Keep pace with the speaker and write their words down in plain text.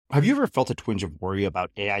Have you ever felt a twinge of worry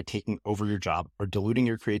about AI taking over your job or diluting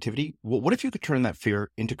your creativity? Well, what if you could turn that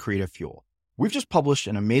fear into creative fuel? We've just published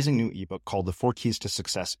an amazing new ebook called The 4 Keys to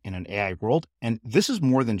Success in an AI World, and this is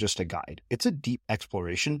more than just a guide. It's a deep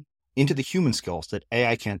exploration into the human skills that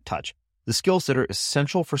AI can't touch, the skills that are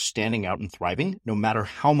essential for standing out and thriving, no matter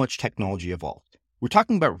how much technology evolves. We're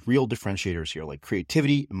talking about real differentiators here, like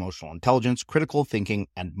creativity, emotional intelligence, critical thinking,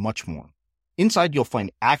 and much more. Inside, you'll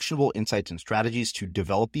find actionable insights and strategies to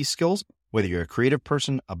develop these skills, whether you're a creative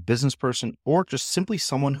person, a business person, or just simply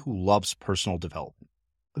someone who loves personal development.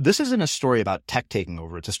 This isn't a story about tech taking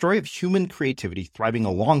over. It's a story of human creativity thriving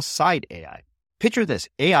alongside AI. Picture this,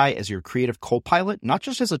 AI as your creative co-pilot, not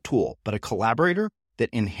just as a tool, but a collaborator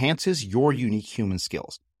that enhances your unique human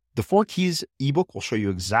skills. The 4 Keys ebook will show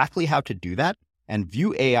you exactly how to do that and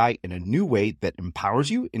view AI in a new way that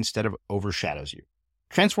empowers you instead of overshadows you.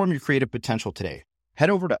 Transform your creative potential today. Head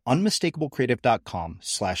over to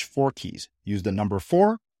unmistakablecreative.com/4keys. Use the number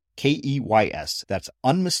 4, KEYS. That's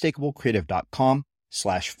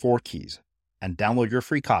unmistakablecreative.com/4keys and download your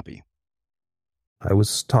free copy. I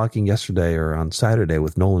was talking yesterday or on Saturday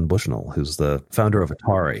with Nolan Bushnell, who's the founder of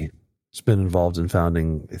Atari. He's been involved in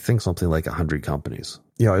founding, I think, something like 100 companies.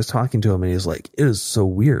 I was talking to him and he's like, it is so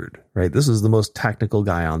weird, right? This is the most technical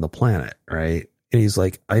guy on the planet, right? And he's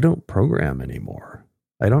like, I don't program anymore.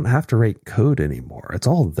 I don't have to write code anymore. It's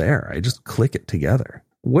all there. I just click it together.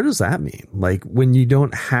 What does that mean? Like when you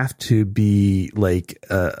don't have to be like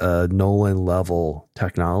a Nolan level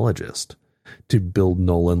technologist to build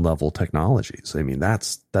Nolan level technologies. I mean,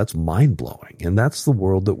 that's mind blowing. And that's the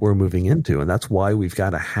world that we're moving into. And that's why we've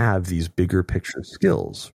got to have these bigger picture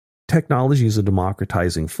skills. Technology is a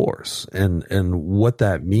democratizing force. And what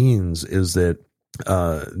that means is that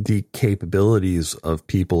the capabilities of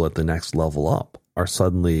people at the next level up are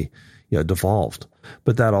suddenly devolved.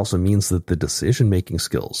 But that also means that the decision-making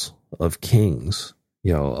skills of kings,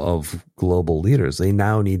 of global leaders, they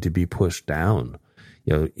now need to be pushed down,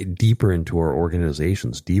 deeper into our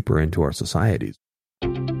organizations, deeper into our societies.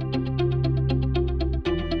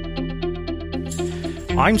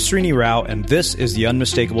 I'm Srini Rao, and this is the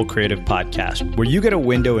Unmistakable Creative Podcast, where you get a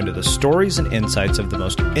window into the stories and insights of the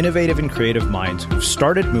most innovative and creative minds who've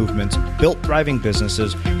started movements, built thriving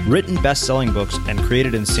businesses, written best-selling books, and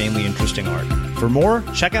created insanely interesting art. For more,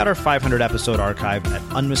 check out our 500-episode archive at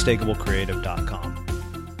unmistakablecreative.com.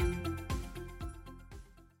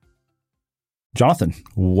 Jonathan,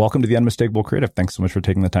 welcome to the Unmistakable Creative. Thanks so much for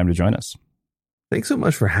taking the time to join us. Thanks so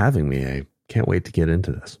much for having me. I can't wait to get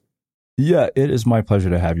into this. Yeah, it is my pleasure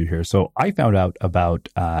to have you here. So I found out about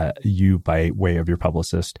you by way of your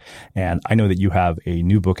publicist, and I know that you have a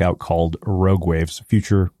new book out called Rogue Waves,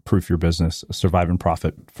 Future Proof Your Business, Survive and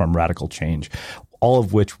Profit from Radical Change, all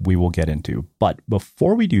of which we will get into. But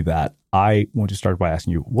before we do that, I want to start by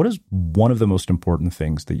asking you, what is one of the most important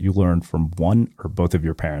things that you learned from one or both of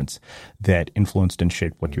your parents that influenced and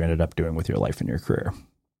shaped what you ended up doing with your life and your career?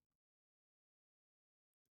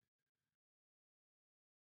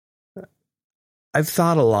 I've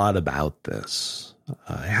thought a lot about this.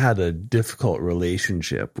 I had a difficult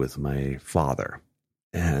relationship with my father.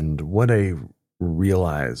 And what I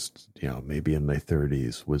realized, maybe in my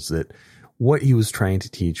 30s, was that what he was trying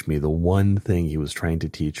to teach me, the one thing he was trying to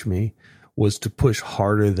teach me, was to push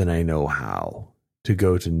harder than I know how, to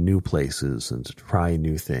go to new places and to try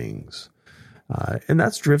new things. And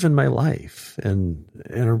that's driven my life in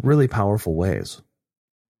really powerful ways.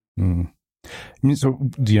 Mm. So,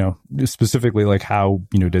 specifically, like how,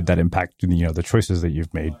 did that impact, the choices that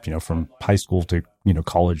you've made, from high school to,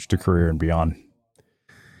 college to career and beyond?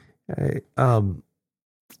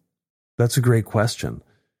 That's a great question.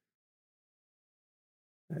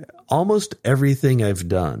 Almost everything I've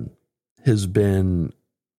done has been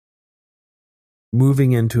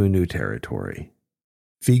moving into a new territory,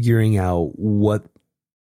 figuring out what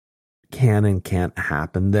can and can't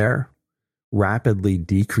happen there, rapidly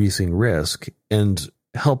decreasing risk, and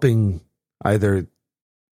helping either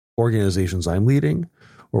organizations I'm leading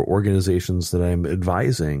or organizations that I'm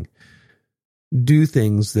advising do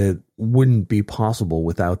things that wouldn't be possible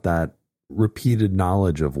without that repeated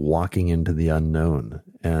knowledge of walking into the unknown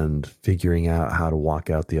and figuring out how to walk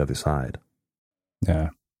out the other side. Yeah.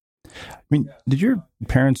 I mean, did your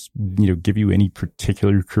parents, give you any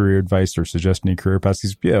particular career advice or suggest any career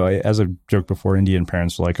paths? Because, as I joked before, Indian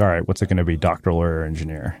parents were like, all right, what's it going to be, doctor, lawyer,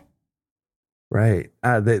 engineer? Right.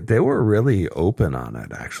 They were really open on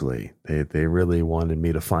it, actually. They really wanted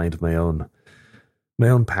me to find my own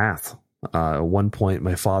path. At one point,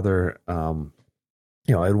 my father,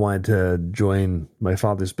 I wanted to join my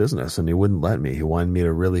father's business, and he wouldn't let me. He wanted me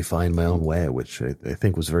to really find my own way, which I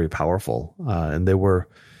think was very powerful. And they were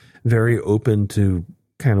very open to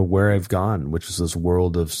kind of where I've gone, which is this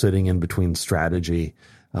world of sitting in between strategy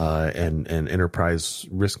and enterprise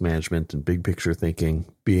risk management and big picture thinking,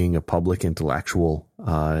 being a public intellectual,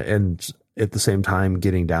 and at the same time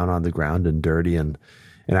getting down on the ground and dirty and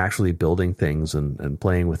actually building things and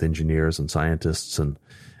playing with engineers and scientists and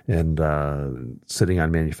sitting on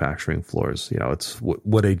manufacturing floors. It's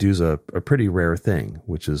what I do is a pretty rare thing,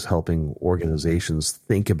 which is helping organizations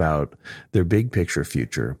think about their big picture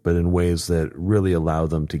future, but in ways that really allow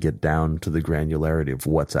them to get down to the granularity of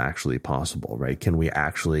what's actually possible, right? Can we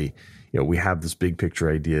actually, we have this big picture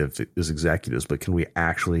idea as executives, but can we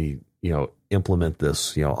actually, implement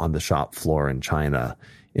this, on the shop floor in China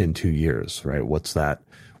in 2 years, right? What's that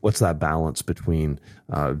balance between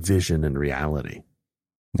vision and reality?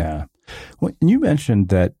 Yeah. Well, you mentioned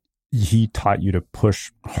that he taught you to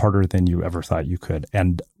push harder than you ever thought you could.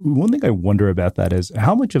 And one thing I wonder about that is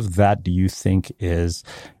how much of that do you think is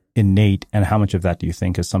innate and how much of that do you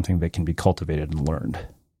think is something that can be cultivated and learned?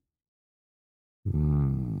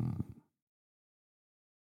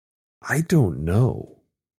 I don't know.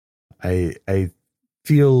 I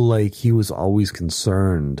feel like he was always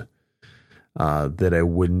concerned that I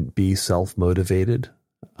wouldn't be self-motivated.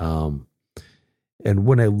 And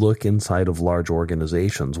when I look inside of large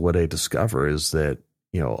organizations, what I discover is that,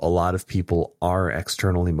 a lot of people are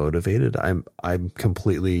externally motivated. I'm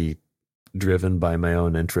completely driven by my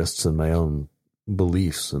own interests and my own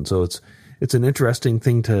beliefs. And so it's an interesting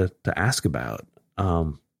thing to ask about.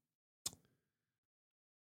 I'm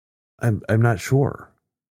not sure.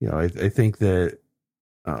 I think that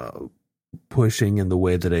pushing in the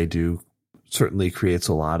way that I do certainly creates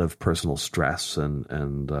a lot of personal stress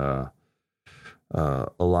and a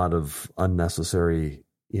lot of unnecessary,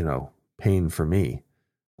 pain for me.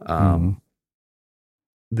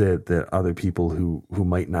 That other people who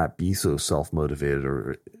might not be so self-motivated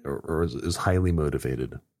or is highly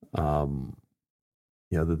motivated,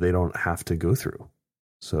 that they don't have to go through.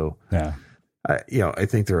 So, yeah. I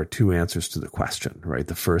think there are two answers to the question, right?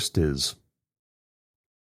 The first is,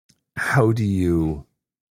 how do you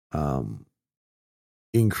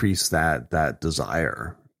increase that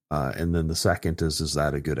desire? And then the second is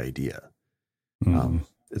that a good idea?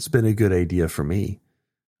 It's been a good idea for me.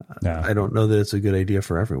 Yeah. I don't know that it's a good idea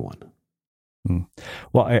for everyone.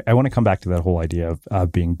 Well, I want to come back to that whole idea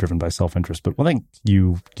of being driven by self-interest. But one thing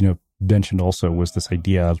you mentioned also was this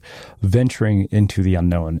idea of venturing into the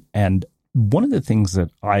unknown. And one of the things that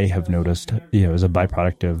I have noticed, as a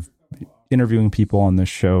byproduct of interviewing people on this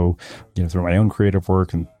show, through my own creative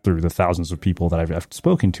work and through the thousands of people that I've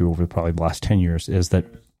spoken to over probably the last 10 years, is that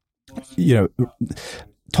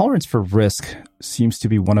tolerance for risk seems to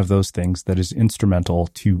be one of those things that is instrumental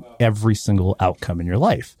to every single outcome in your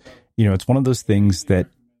life. It's one of those things that,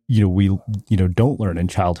 we don't learn in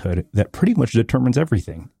childhood that pretty much determines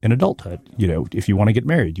everything in adulthood. If you want to get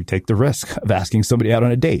married, you take the risk of asking somebody out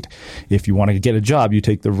on a date. If you want to get a job, you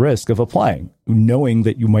take the risk of applying, knowing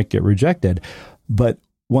that you might get rejected. But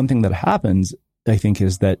one thing that happens, I think,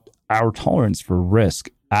 is that our tolerance for risk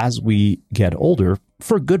as we get older,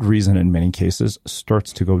 for good reason in many cases,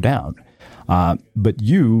 starts to go down. But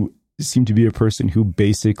you seem to be a person who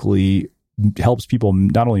basically helps people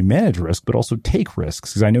not only manage risk, but also take risks.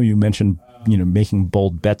 Because I know you mentioned, making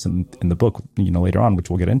bold bets in the book, later on, which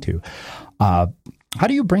we'll get into. How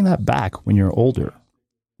do you bring that back when you're older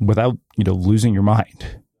without, losing your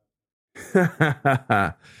mind?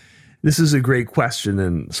 This is a great question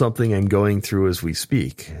and something I'm going through as we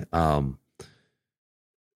speak.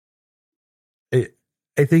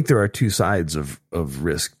 I think there are two sides of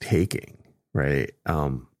risk taking, right?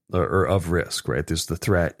 Or of risk, right? There's the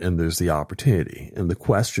threat and there's the opportunity. And the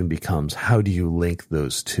question becomes, how do you link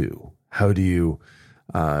those two? How do you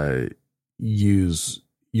use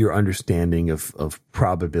your understanding of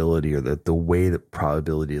probability, or the way that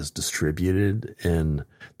probability is distributed in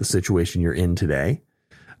the situation you're in today,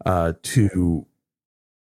 to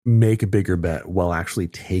make a bigger bet while actually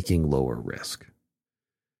taking lower risk,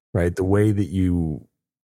 right? The way that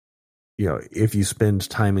if you spend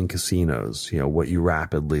time in casinos, what you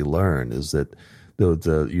rapidly learn is that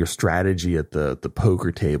your strategy at the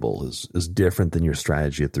poker table is different than your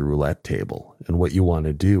strategy at the roulette table. And what you want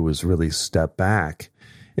to do is really step back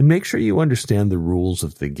and make sure you understand the rules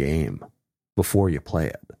of the game before you play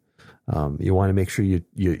it. You want to make sure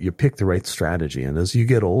you pick the right strategy. And as you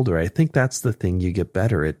get older, I think that's the thing you get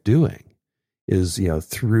better at doing is,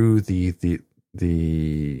 through the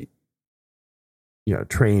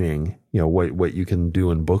training, what you can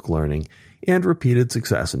do in book learning and repeated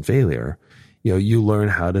success and failure, you learn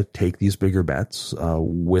how to take these bigger bets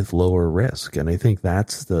with lower risk. And I think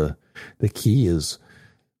that's the key is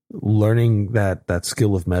learning that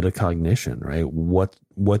skill of metacognition, right? What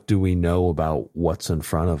do we know about what's in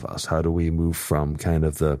front of us? How do we move from kind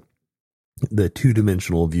of the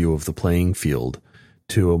two-dimensional view of the playing field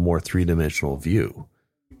to a more three-dimensional view?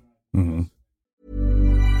 Mm-hmm.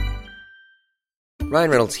 Ryan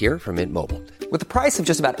Reynolds here from Mint Mobile. With the price of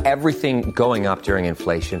just about everything going up during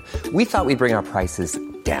inflation, we thought we'd bring our prices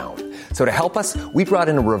down. So to help us, we brought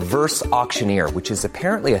in a reverse auctioneer, which is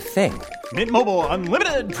apparently a thing. Mint Mobile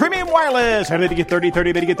Unlimited Premium Wireless. How to get 30,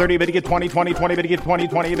 30, bit to get 30, bit to get 20, 20, 20, bit to get 20,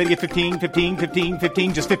 20, bit to get 15, 15, 15,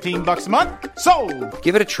 15, just $15 a month? Sold!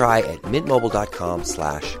 Give it a try at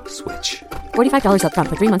mintmobile.com/switch. $45 up front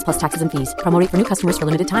for 3 months plus taxes and fees. Promo rate for new customers for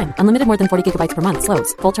limited time. Unlimited more than 40 gigabytes per month.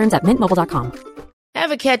 Slows full terms at mintmobile.com.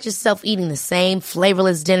 Ever catch yourself eating the same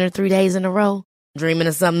flavorless dinner 3 days in a row? Dreaming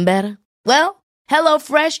of something better? Well,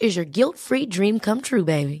 HelloFresh is your guilt-free dream come true,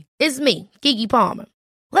 baby. It's me, Keke Palmer.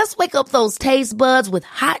 Let's wake up those taste buds with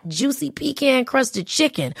hot, juicy pecan-crusted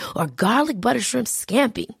chicken or garlic butter shrimp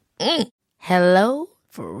scampi. Hello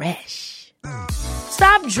Fresh.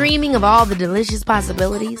 Stop dreaming of all the delicious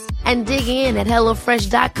possibilities and dig in at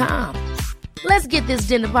HelloFresh.com. Let's get this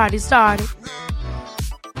dinner party started.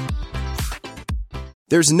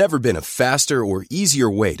 There's never been a faster or easier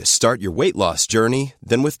way to start your weight loss journey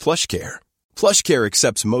than with PlushCare. PlushCare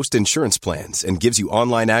accepts most insurance plans and gives you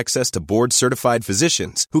online access to board-certified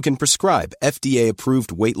physicians who can prescribe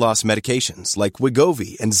FDA-approved weight loss medications like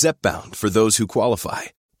Wegovy and Zepbound for those who qualify.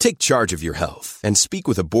 Take charge of your health and speak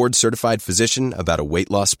with a board-certified physician about a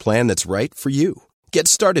weight loss plan that's right for you. Get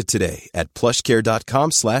started today at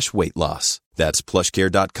plushcare.com/weight loss. That's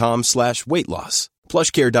plushcare.com/weight loss.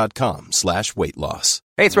 plushcare.com/weight loss.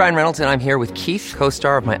 Hey, it's Ryan Reynolds, and I'm here with Keith,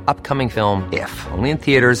 co-star of my upcoming film, If, only in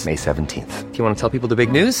theaters May 17th. Do you want to tell people the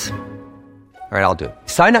big news? All right, I'll do it.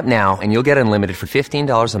 Sign up now and you'll get unlimited for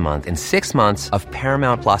 $15 a month and 6 months of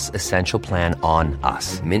Paramount Plus Essential Plan on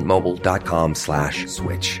us.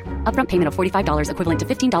 mintmobile.com/switch. Upfront payment of $45 equivalent to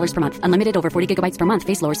 $15 per month. Unlimited over 40 gigabytes per month.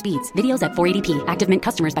 Face lower speeds. Videos at 480p. Active Mint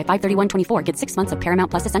customers by 531.24 get 6 months of Paramount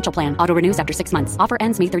Plus Essential Plan. Auto renews after 6 months. Offer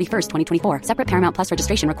ends May 31st, 2024. Separate Paramount Plus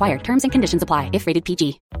registration required. Terms and conditions apply if rated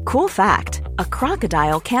PG. Cool fact, a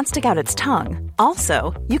crocodile can't stick out its tongue.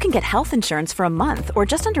 Also, you can get health insurance for a month or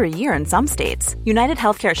just under a year in some states. United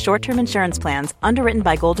Healthcare short-term insurance plans, underwritten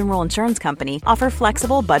by Golden Rule Insurance Company, offer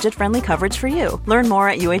flexible, budget-friendly coverage for you. Learn more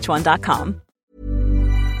at uh1.com.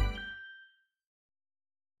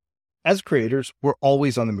 As creators, we're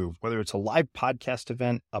always on the move. Whether it's a live podcast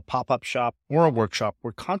event, a pop-up shop, or a workshop,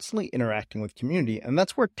 we're constantly interacting with community, and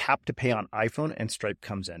that's where Tap to Pay on iPhone and Stripe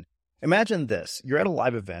comes in. Imagine this. You're at a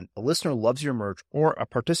live event, a listener loves your merch, or a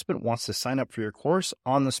participant wants to sign up for your course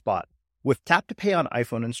on the spot. With Tap to Pay on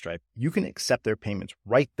iPhone and Stripe, you can accept their payments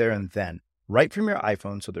right there and then, right from your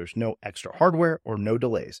iPhone, so there's no extra hardware or no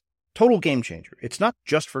delays. Total game changer. It's not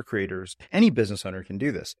just for creators. Any business owner can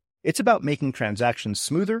do this. It's about making transactions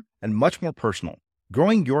smoother and much more personal,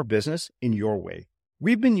 growing your business in your way.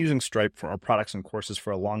 We've been using Stripe for our products and courses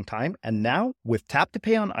for a long time, and now with Tap to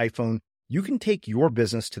Pay on iPhone, you can take your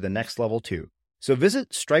business to the next level too. So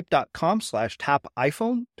visit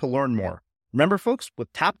stripe.com/tapiphone to learn more. Remember, folks,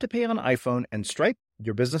 with Tap to Pay on iPhone and Stripe,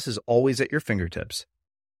 your business is always at your fingertips.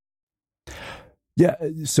 Yeah,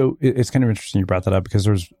 so it's kind of interesting you brought that up because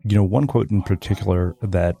there's, one quote in particular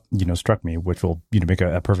that, struck me, which will, make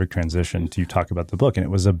a perfect transition to talk about the book. And it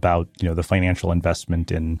was about, the financial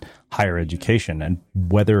investment in higher education and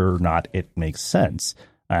whether or not it makes sense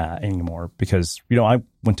anymore. Because, I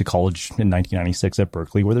went to college in 1996 at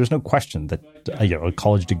Berkeley, where there's no question that, a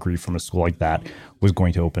college degree from a school like that was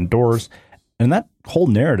going to open doors. And that whole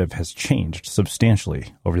narrative has changed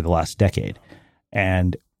substantially over the last decade.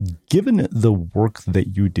 And given the work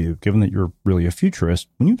that you do, given that you're really a futurist,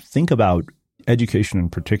 when you think about education in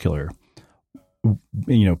particular,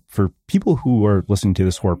 for people who are listening to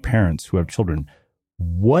this, who are parents, who have children,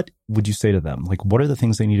 what would you say to them? Like, what are the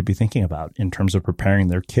things they need to be thinking about in terms of preparing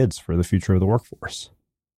their kids for the future of the workforce?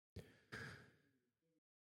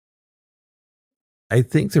 I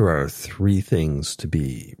think there are 3 things to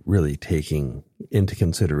be really taking into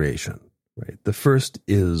consideration, right? The first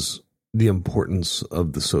is the importance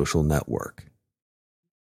of the social network.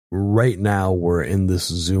 Right now, we're in this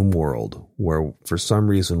Zoom world where, for some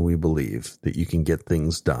reason, we believe that you can get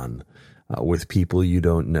things done with people you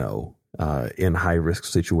don't know in high-risk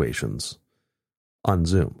situations on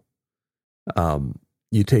Zoom.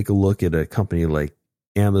 You take a look at a company like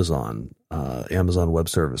Amazon Web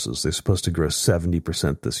Services. They're supposed to grow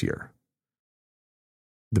 70% this year.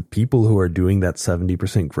 The people who are doing that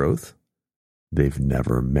 70% growth, they've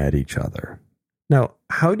never met each other. Now,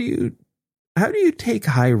 how do you take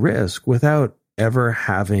high risk without ever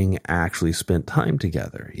having actually spent time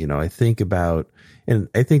together. I think about, and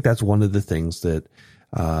I think that's one of the things that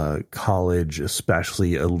college,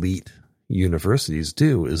 especially elite universities,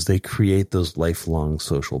 do, is they create those lifelong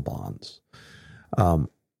social bonds.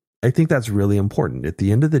 I think that's really important. At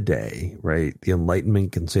the end of the day, right, the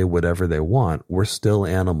Enlightenment can say whatever they want. We're still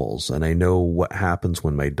animals. And I know what happens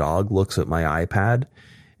when my dog looks at my iPad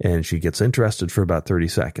and she gets interested for about 30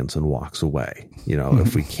 seconds and walks away.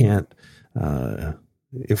 If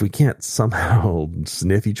we can't somehow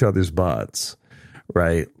sniff each other's butts,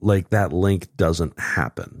 right, like that link doesn't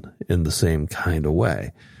happen in the same kind of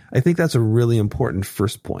way. I think that's a really important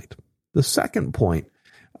first point. The second point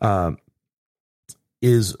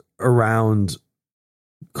is around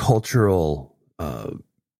cultural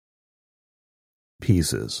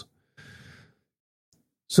pieces.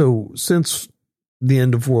 So since the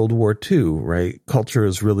end of World War II, right, culture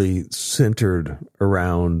is really centered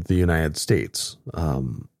around the United States.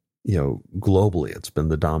 Globally, it's been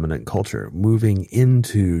the dominant culture. Moving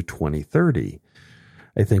into 2030,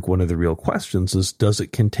 I think one of the real questions is, does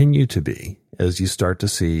it continue to be? As you start to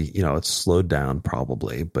see, it's slowed down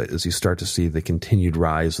probably, but as you start to see the continued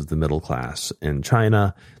rise of the middle class in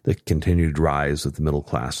China, the continued rise of the middle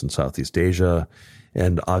class in Southeast Asia,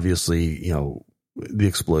 and obviously, the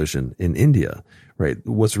explosion in India, right?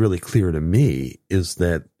 What's really clear to me is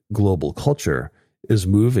that global culture is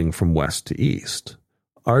moving from west to east.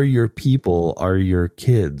 Are your people, are your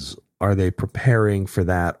kids, are they preparing for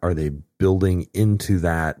that? Are they building into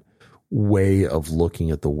that way of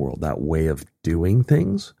looking at the world, that way of doing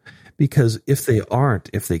things? Because if they aren't,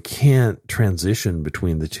 if they can't transition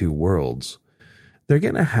between the two worlds, they're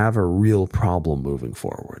going to have a real problem moving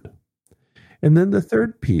forward. And then the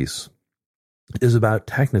third piece is about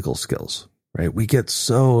technical skills, right? We get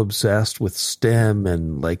so obsessed with STEM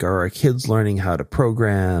and like, are our kids learning how to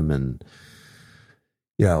program? And,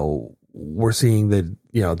 we're seeing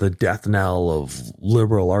the death knell of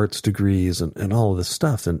liberal arts degrees and all of this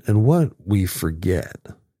stuff. And what we forget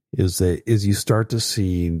is that as you start to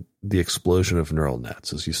see the explosion of neural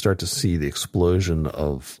nets, as you start to see the explosion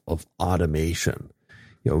of automation,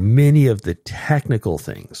 many of the technical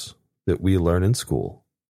things that we learn in school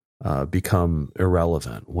become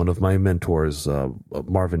irrelevant. One of my mentors,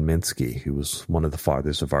 Marvin Minsky, who was one of the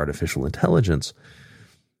fathers of artificial intelligence,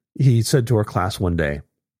 he said to our class one day,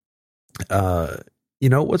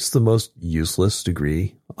 what's the most useless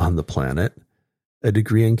degree on the planet? A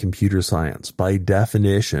degree in computer science. By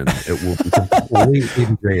definition, it will be completely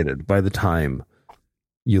degraded by the time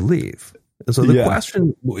you leave. And so the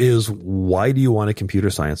question is, why do you want a computer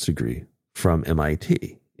science degree from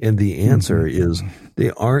MIT? And the answer is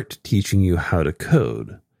they aren't teaching you how to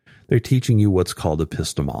code. They're teaching you what's called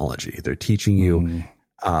epistemology. They're teaching you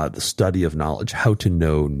the study of knowledge, how to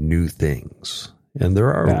know new things. And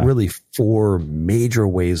there are really four major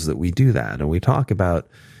ways that we do that. And we talk about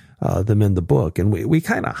them in the book. And we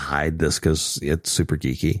kind of hide this because it's super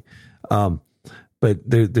geeky. But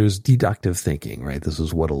there's deductive thinking, right? This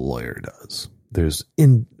is what a lawyer does.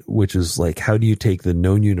 Which is like, how do you take the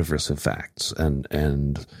known universe of facts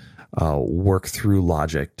and work through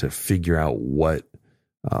logic to figure out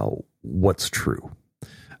what's true?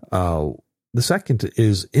 The second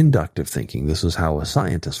is inductive thinking. This is how a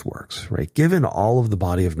scientist works, right? Given all of the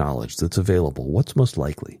body of knowledge that's available, what's most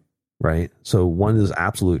likely, right? So one is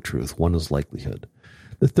absolute truth, one is likelihood.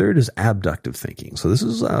 The third is abductive thinking. So this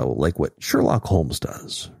is like what Sherlock Holmes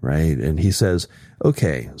does, right? And he says,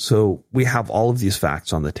 okay, so we have all of these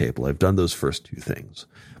facts on the table. I've done those first two things.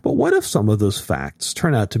 But what if some of those facts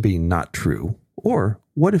turn out to be not true? Or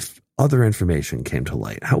what if other information came to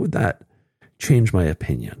light? How would that change my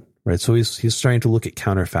opinion? Right. So he's trying to look at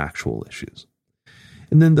counterfactual issues.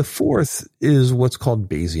 And then the fourth is what's called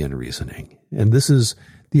Bayesian reasoning. And this is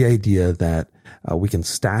the idea that we can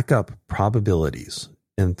stack up probabilities,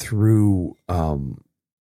 and through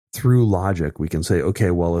logic, we can say,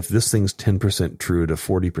 okay, well, if this thing's 10% true to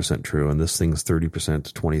 40% true, and this thing's 30%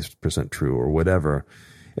 to 20% true, or whatever,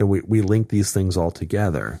 and we link these things all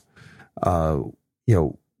together,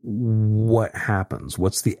 what happens?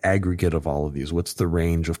 What's the aggregate of all of these? What's the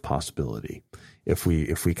range of possibility if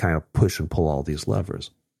we kind of push and pull all these levers?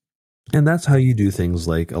 And that's how you do things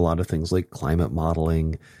like a lot of things like climate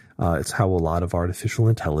modeling. It's how a lot of artificial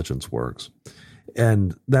intelligence works.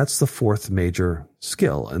 And that's the fourth major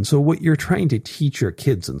skill. And so what you're trying to teach your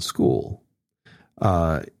kids in school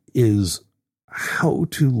is how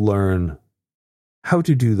to learn how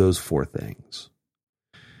to do those four things,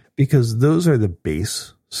 because those are the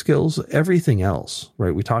base skills. Everything else,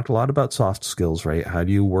 right? We talked a lot about soft skills, right? How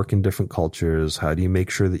do you work in different cultures? How do you make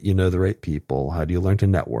sure that you know the right people? How do you learn to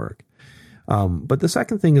network? But the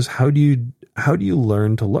second thing is how do you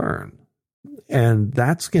learn to learn? And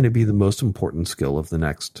that's going to be the most important skill of the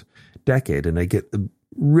next decade. And I get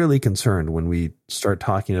really concerned when we start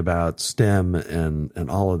talking about STEM and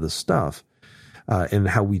all of this stuff, and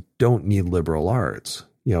how we don't need liberal arts.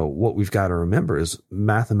 What we've got to remember is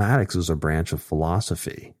mathematics is a branch of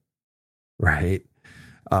philosophy, right?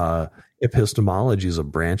 Epistemology is a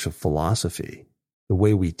branch of philosophy. The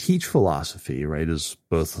way we teach philosophy, right, is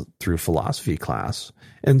both through philosophy class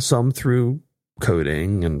and some through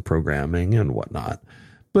coding and programming and whatnot,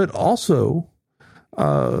 but also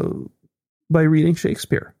by reading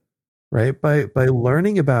Shakespeare, right? By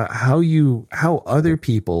learning about how other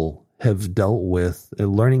people have dealt with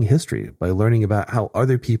learning history, by learning about how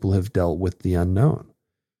other people have dealt with the unknown.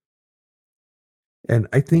 And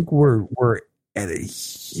I think we're at a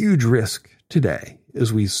huge risk today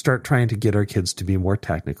as we start trying to get our kids to be more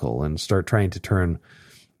technical and start trying to turn,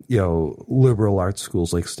 liberal arts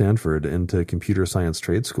schools like Stanford into computer science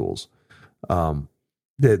trade schools,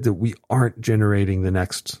 that we aren't generating the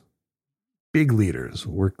next big leaders.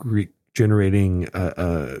 We're generating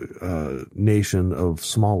a nation of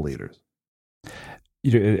small leaders.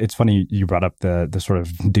 It's funny you brought up the sort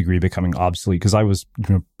of degree becoming obsolete, because I was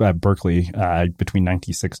at Berkeley between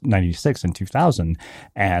 96 and 2000,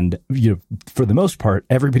 and for the most part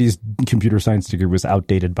everybody's computer science degree was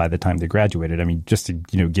outdated by the time they graduated. I mean, just to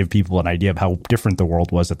give people an idea of how different the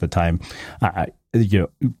world was at the time, a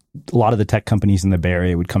lot of the tech companies in the Bay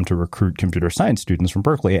Area would come to recruit computer science students from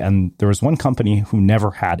Berkeley, and there was one company who never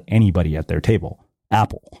had anybody at their table,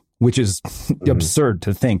 Apple, which is absurd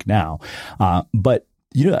to think now, but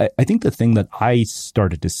I think the thing that I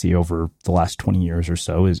started to see over the last 20 years or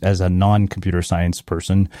so is, as a non-computer science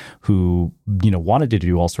person who, wanted to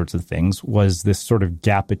do all sorts of things, was this sort of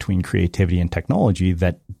gap between creativity and technology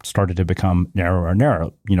that started to become narrower and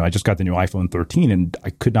narrower. I just got the new iPhone 13 and I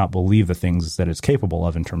could not believe the things that it's capable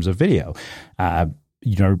of in terms of video. I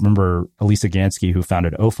remember Elisa Gansky, who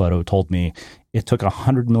founded Ophoto, told me it took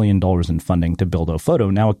 $100 million in funding to build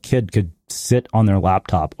Ophoto. Now a kid could sit on their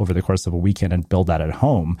laptop over the course of a weekend and build that at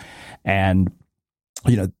home. And,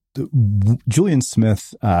 Julian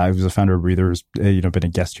Smith, who's the founder of Breather, has been a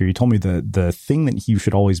guest here. He told me the thing that you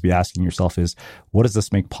should always be asking yourself is, what does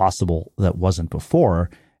this make possible that wasn't before?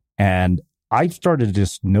 And I started to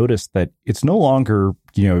just notice that it's no longer,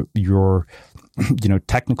 your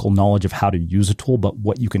technical knowledge of how to use a tool, but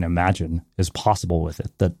what you can imagine is possible with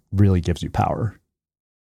it that really gives you power.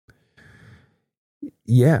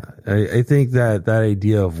 Yeah, I think that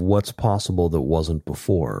idea of what's possible that wasn't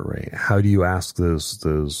before, right? How do you ask those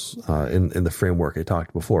in the framework I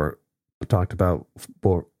talked about,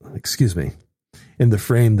 in the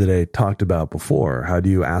frame that I talked about before, how do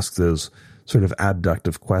you ask those sort of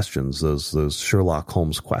abductive questions, those Sherlock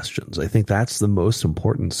Holmes questions? I think that's the most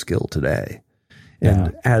important skill today.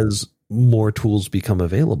 And as more tools become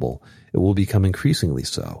available, it will become increasingly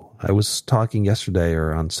so. I was talking yesterday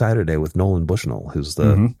or on Saturday with Nolan Bushnell, who's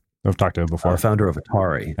the I've talked to him before, founder of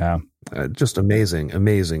Atari. Yeah, just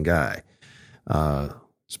amazing guy.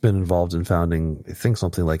 He's been involved in founding, I think,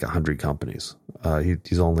 something like 100 companies.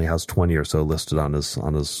 He only has 20 or so listed on his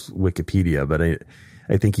Wikipedia, but I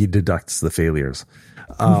think he deducts the failures.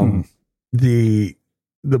 The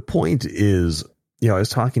point is, I was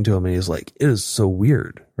talking to him and he's like, it is so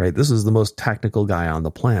weird, right? This is the most technical guy on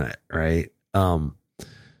the planet, right? And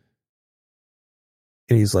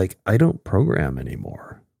he's like, I don't program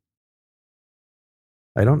anymore.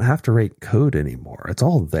 I don't have to write code anymore. It's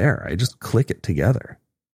all there. I just click it together.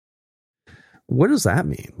 What does that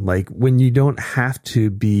mean? Like, when you don't have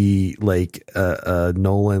to be like a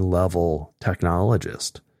Nolan level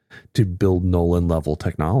technologist to build Nolan level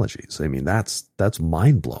technologies. I mean, that's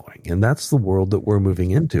mind blowing. And that's the world that we're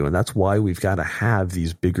moving into. And that's why we've got to have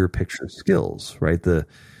these bigger picture skills, right? The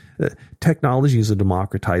technology is a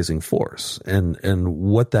democratizing force. And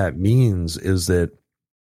what that means is that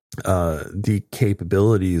the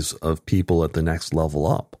capabilities of people at the next level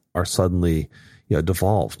up are suddenly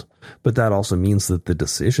devolved. But that also means that the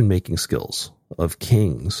decision-making skills of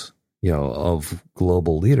kings, of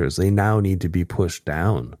global leaders, they now need to be pushed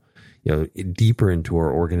down, deeper into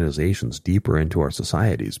our organizations, deeper into our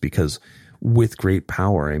societies, because with great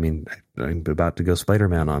power, I mean, I'm about to go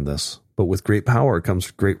Spider-Man on this, but with great power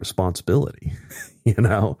comes great responsibility.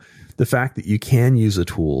 The fact that you can use a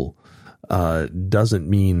tool doesn't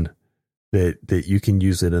mean that you can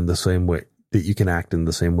use it in the same way, that you can act in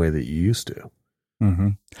the same way that you used to. Mm-hmm.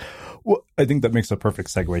 Well, I think that makes a perfect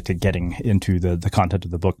segue to getting into the content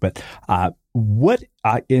of the book. But what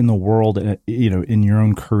in the world, in your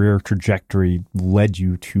own career trajectory led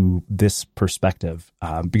you to this perspective?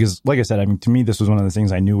 Because like I said, I mean, to me, this was one of the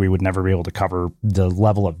things I knew we would never be able to cover the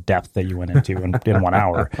level of depth that you went into in 1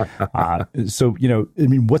 hour. So, I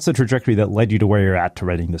mean, what's the trajectory that led you to where you're at to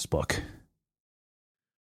writing this book?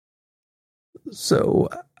 So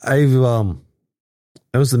I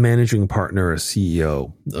was the managing partner or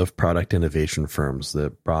CEO of product innovation firms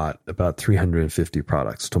that brought about 350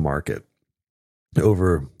 products to market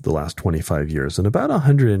over the last 25 years. And about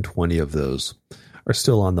 120 of those are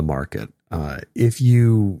still on the market. If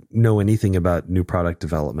you know anything about new product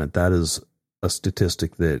development, that is a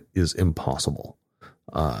statistic that is impossible.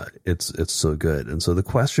 It's so good. And so the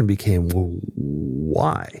question became, well,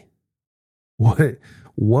 why?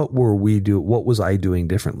 What were we do? What was I doing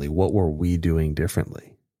differently? What were we doing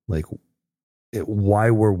differently? Like,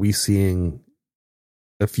 why were we seeing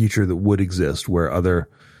a future that would exist where other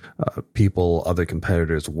people, other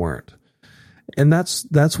competitors weren't? And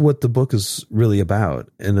that's what the book is really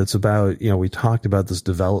about. And it's about, we talked about this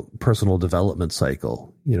personal development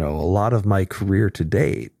cycle. A lot of my career to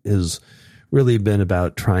date has really been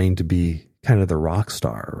about trying to be kind of the rock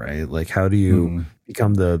star, right? Like, how do you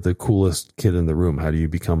become the coolest kid in the room? How do you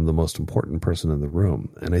become the most important person in the room?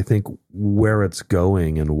 And I think where it's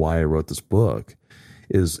going and why I wrote this book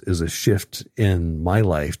is a shift in my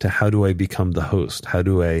life to how do I become the host? How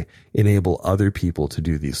do I enable other people to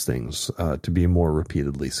do these things, to be more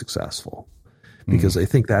repeatedly successful? Because I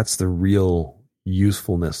think that's the real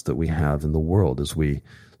usefulness that we have in the world as we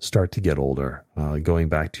start to get older. Going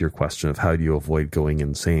back to your question of how do you avoid going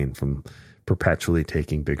insane from perpetually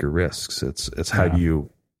taking bigger risks? It's how do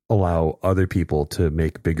you allow other people to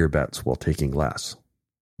make bigger bets while taking less?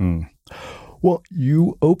 Well,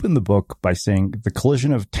 you open the book by saying the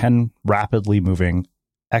collision of 10 rapidly moving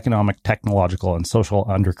economic, technological, and social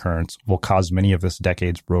undercurrents will cause many of this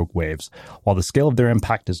decade's rogue waves. While the scale of their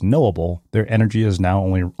impact is knowable, their energy is now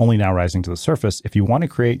only now rising to the surface. If you want to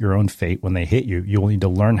create your own fate when they hit you, you will need to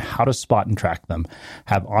learn how to spot and track them,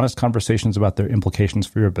 have honest conversations about their implications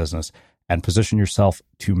for your business, and position yourself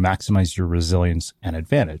to maximize your resilience and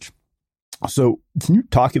advantage. So can you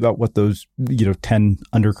talk about what those 10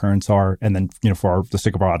 undercurrents are, and then for the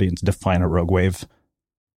sake of our audience, define a rogue wave?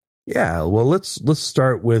 Yeah, well, let's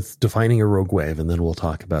start with defining a rogue wave, and then we'll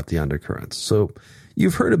talk about the undercurrents. So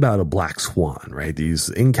you've heard about a black swan, right? These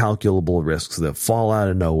incalculable risks that fall out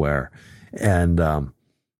of nowhere and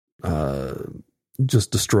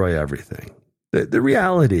just destroy everything. The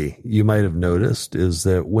reality, you might have noticed, is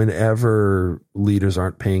that whenever leaders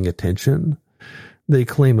aren't paying attention, they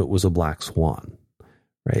claim it was a black swan,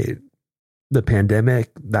 right? The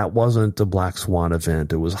pandemic, that wasn't a black swan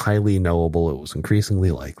event. It was highly knowable. It was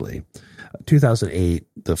increasingly likely. 2008,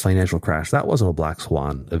 the financial crash, that wasn't a black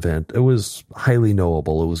swan event. It was highly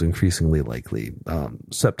knowable. It was increasingly likely.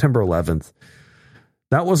 September 11th,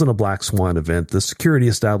 that wasn't a black swan event. The security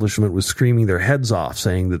establishment was screaming their heads off,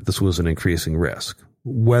 saying that this was an increasing risk.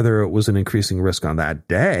 Whether it was an increasing risk on that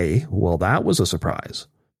day, well, that was a surprise.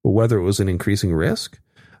 But whether it was an increasing risk,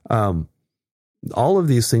 all of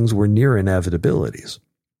these things were near inevitabilities,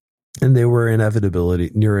 and they were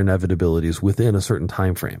near inevitabilities within a certain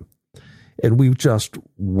time frame, and we just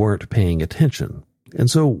weren't paying attention. And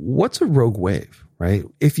so, what's a rogue wave, right?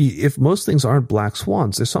 If most things aren't black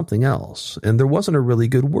swans, there's something else, and there wasn't a really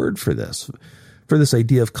good word for this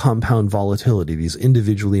idea of compound volatility, these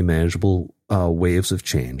individually manageable waves of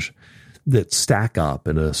change that stack up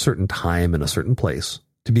in a certain time in a certain place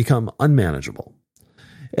to become unmanageable.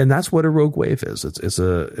 And that's what a rogue wave is. It's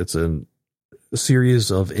a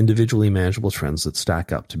series of individually manageable trends that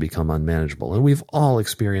stack up to become unmanageable. And we've all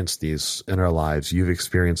experienced these in our lives. You've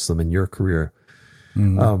experienced them in your career.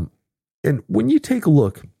 And when you take a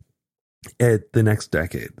look at the next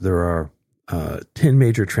decade, there are 10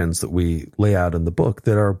 major trends that we lay out in the book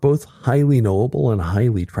that are both highly knowable and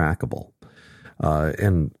highly trackable.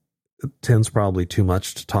 And 10's probably too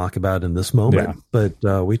much to talk about in this moment, but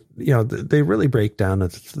they really break down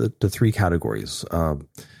into three categories.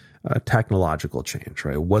 Technological change,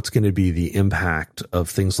 right? What's going to be the impact of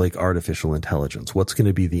things like artificial intelligence? What's going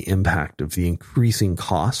to be the impact of the increasing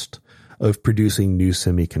cost of producing new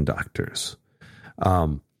semiconductors?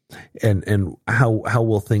 And how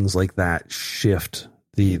will things like that shift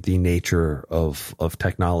the nature of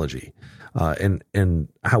technology? And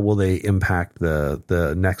how will they impact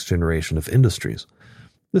the next generation of industries?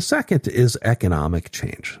 The second is economic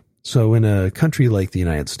change. So in a country like the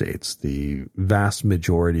United States, the vast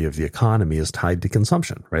majority of the economy is tied to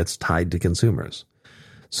consumption, right? It's tied to consumers.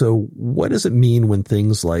 So what does it mean when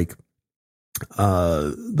things like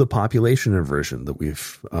the population inversion that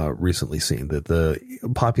we've recently seen, that the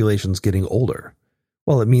population's getting older.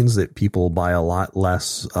 Well, it means that people buy a lot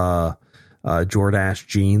less Jordache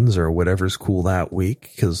jeans or whatever's cool that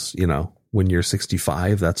week, because, you know, when you're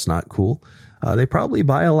 65, that's not cool. They probably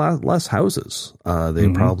buy a lot less houses. They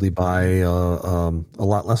probably buy a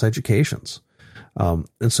lot less educations. And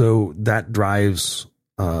so that drives,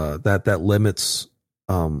 that limits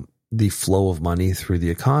the flow of money through the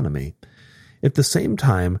economy. At the same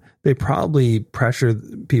time, they probably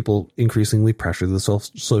increasingly pressure the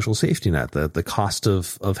social safety net. The cost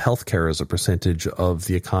of healthcare as a percentage of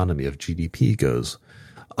the economy, of GDP, goes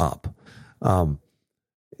up.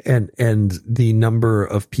 And the number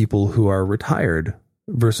of people who are retired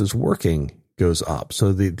versus working goes up.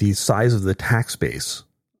 So the size of the tax base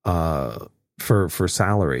for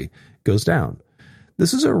salary goes down.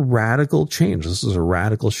 This is a radical change. This is a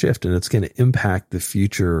radical shift, and it's going to impact the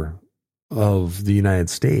future of the United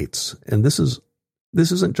States. And this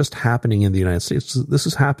isn't just happening in the United States. This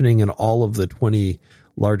is happening in all of the 20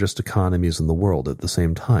 largest economies in the world at the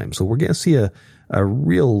same time. So we're going to see a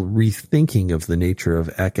real rethinking of the nature of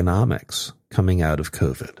economics coming out of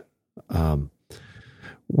COVID.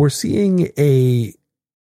 We're seeing a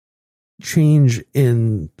change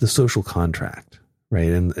in the social contract,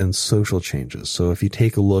 right? And social changes. So if you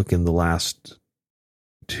take a look in the last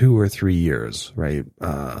 2 or 3 years, right?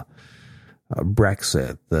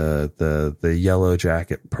 Brexit, the yellow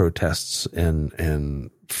jacket protests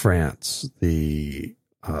in France, the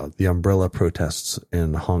umbrella protests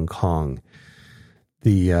in Hong Kong,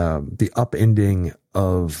 the upending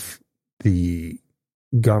of the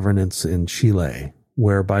governance in Chile,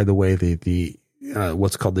 where, by the way, the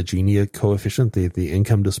what's called the Gini coefficient, the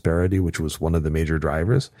income disparity, which was one of the major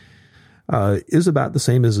drivers, is about the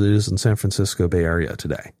same as it is in San Francisco Bay Area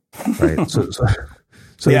today, right?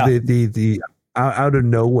 So yeah. the out of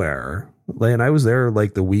nowhere, and I was there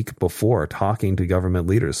like the week before talking to government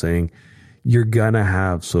leaders saying, you're going to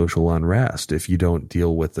have social unrest if you don't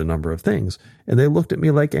deal with the number of things. And they looked at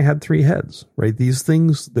me like I had 3 heads, right? These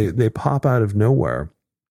things, they pop out of nowhere.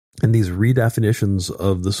 And these redefinitions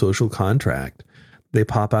of the social contract, they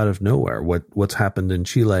pop out of nowhere. What's happened in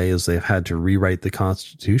Chile is they've had to rewrite the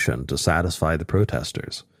constitution to satisfy the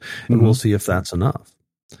protesters. And we'll see if that's enough.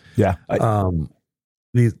 Yeah.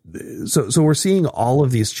 So we're seeing all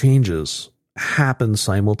of these changes happen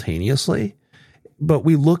simultaneously, but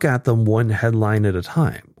we look at them one headline at a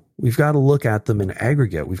time. We've got to look at them in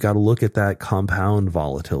aggregate. We've got to look at that compound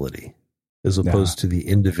volatility as opposed to the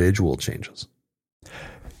individual changes.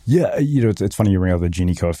 Yeah, you know, it's funny you bring up the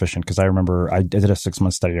Gini coefficient, because I remember I did a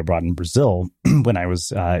 6-month study abroad in Brazil when I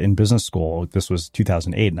was in business school. This was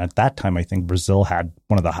 2008. And at that time, I think Brazil had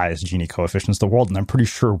one of the highest Gini coefficients in the world. And I'm pretty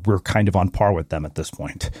sure we're kind of on par with them at this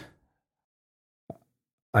point.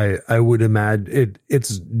 I would imagine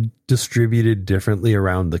it's distributed differently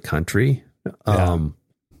around the country. But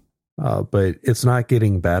it's not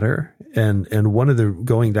getting better. And one of the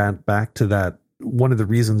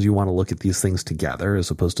reasons you want to look at these things together as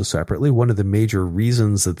opposed to separately, one of the major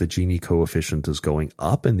reasons that the Gini coefficient is going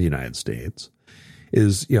up in the United States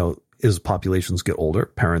is populations get older,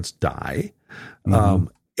 parents die.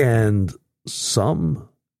 And some,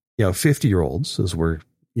 50-year-olds, as we're,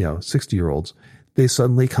 60-year-olds, they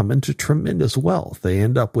suddenly come into tremendous wealth. They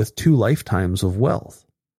end up with 2 lifetimes of wealth.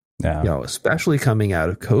 Yeah. Especially coming out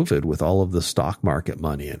of COVID with all of the stock market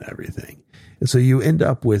money and everything. And so you end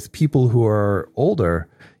up with people who are older,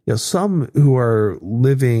 some who are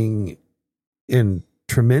living in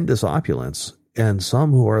tremendous opulence and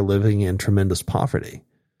some who are living in tremendous poverty.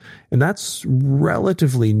 And that's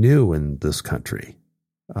relatively new in this country,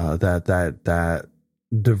 that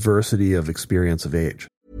diversity of experience of age.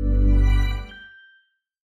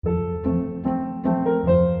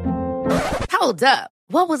 Hold up.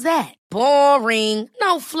 What was that? Boring.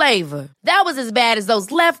 No flavor. That was as bad as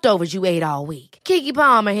those leftovers you ate all week. Keke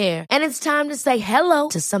Palmer here. And it's time to say hello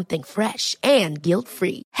to something fresh and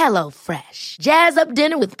guilt-free. Hello Fresh. Jazz up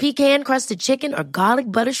dinner with pecan-crusted chicken or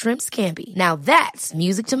garlic butter shrimp scampi. Now that's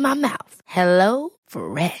music to my mouth. Hello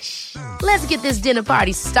Fresh. Let's get this dinner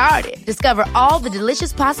party started. Discover all the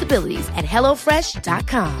delicious possibilities at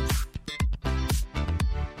HelloFresh.com.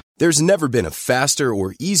 There's never been a faster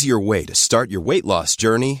or easier way to start your weight loss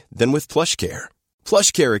journey than with PlushCare.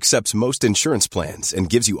 PlushCare accepts most insurance plans and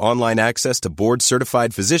gives you online access to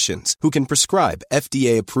board-certified physicians who can prescribe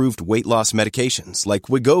FDA-approved weight loss medications like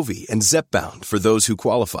Wegovy and Zepbound for those who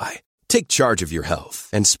qualify. Take charge of your health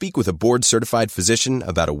and speak with a board-certified physician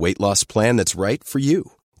about a weight loss plan that's right for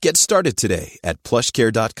you. Get started today at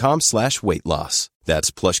plushcare.com/weight loss.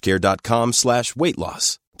 That's plushcare.com/weight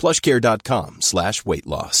loss. PlushCare.com/weight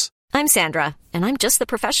loss. I'm Sandra, and I'm just the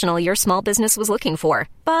professional your small business was looking for.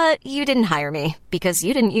 But you didn't hire me because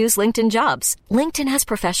you didn't use LinkedIn Jobs. LinkedIn has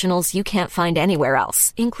professionals you can't find anywhere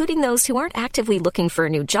else, including those who aren't actively looking for a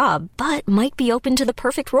new job, but might be open to the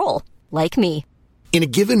perfect role, like me. In a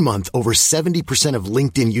given month, over 70% of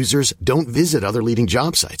LinkedIn users don't visit other leading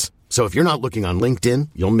job sites. So if you're not looking on LinkedIn,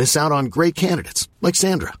 you'll miss out on great candidates like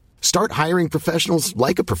Sandra. Start hiring professionals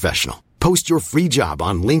like a professional. Post your free job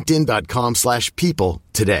on linkedin.com/people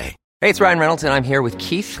today. Hey, it's Ryan Reynolds, and I'm here with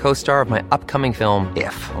Keith, co-star of my upcoming film,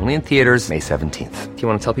 If, only in theaters May 17th. Do you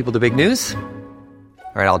want to tell people the big news?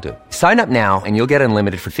 All right, I'll do it. Sign up now and you'll get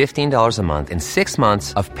unlimited for $15 a month and 6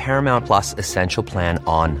 months of Paramount Plus Essential Plan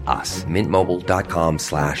on us.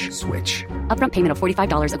 MintMobile.com/switch. Upfront payment of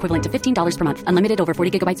 $45 equivalent to $15 per month. Unlimited over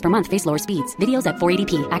 40 gigabytes per month. Face lower speeds. Videos at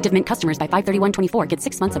 480p. Active Mint customers by 531.24 get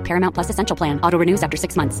 6 months of Paramount Plus Essential Plan. Auto renews after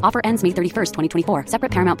 6 months. Offer ends May 31st, 2024.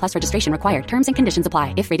 Separate Paramount Plus registration required. Terms and conditions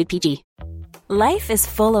apply if rated PG. Life is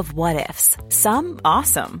full of what-ifs. Some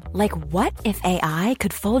awesome. Like what if AI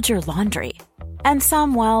could fold your laundry? And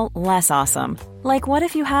some, well, less awesome. Like what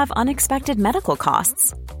if you have unexpected medical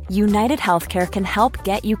costs? United Healthcare can help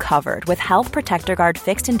get you covered with Health Protector Guard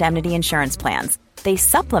fixed indemnity insurance plans. They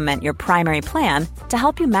supplement your primary plan to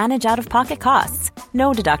help you manage out-of-pocket costs.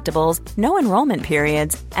 No deductibles, no enrollment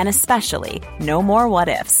periods, and especially no more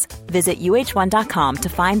what-ifs. Visit uh1.com to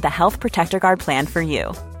find the Health Protector Guard plan for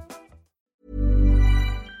you.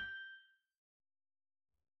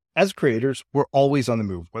 As creators, we're always on the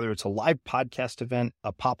move. Whether it's a live podcast event,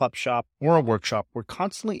 a pop-up shop, or a workshop, we're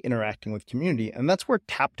constantly interacting with community, and that's where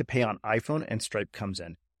Tap to Pay on iPhone and Stripe comes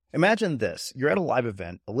in. Imagine this. You're at a live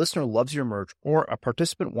event, a listener loves your merch, or a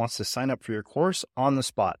participant wants to sign up for your course on the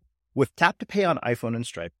spot. With Tap to Pay on iPhone and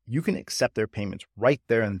Stripe, you can accept their payments right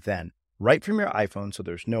there and then, right from your iPhone, so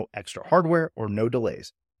there's no extra hardware or no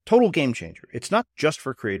delays. Total game changer. It's not just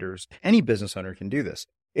for creators. Any business owner can do this.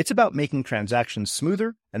 It's about making transactions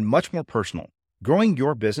smoother and much more personal, growing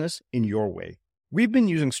your business in your way. We've been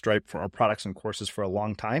using Stripe for our products and courses for a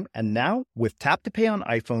long time, and now with Tap to Pay on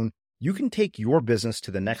iPhone, you can take your business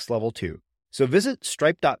to the next level too. So visit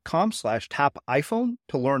stripe.com/tapiphone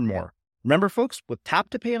to learn more. Remember, folks, with Tap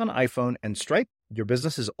to Pay on iPhone and Stripe, your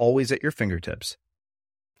business is always at your fingertips.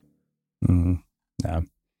 Yeah.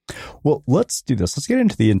 Well, let's do this. Let's get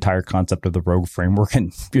into the entire concept of the Rogue framework.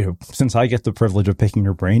 And, since I get the privilege of picking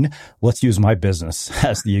your brain, let's use my business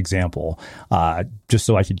as the example, just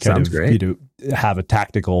so I could kind of, have a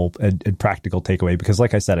tactical and practical takeaway. Because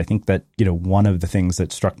like I said, I think that, one of the things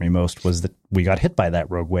that struck me most was that we got hit by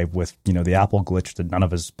that rogue wave with, the Apple glitch that none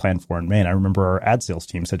of us planned for in May. And I remember our ad sales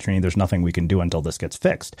team said, Trini, there's nothing we can do until this gets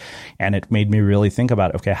fixed. And it made me really think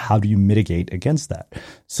about, okay, how do you mitigate against that?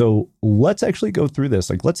 So let's actually go through this.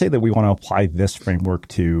 Like, let's say that we want to apply this framework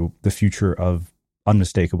to the future of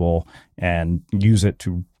Unmistakable and use it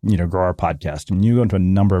to, grow our podcast. And you go into a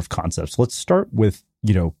number of concepts. Let's start with,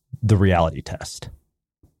 the reality test.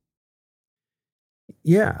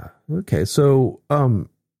 Yeah. Okay. So,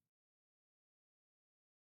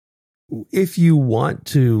 if you want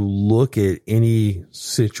to look at any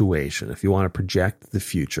situation, if you want to project the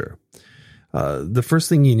future, the first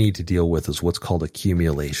thing you need to deal with is what's called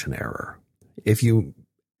accumulation error. If you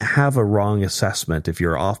have a wrong assessment, if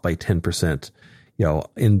you're off by 10%,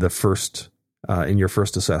 in the first, in your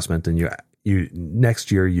first assessment, and you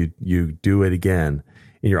next year you do it again,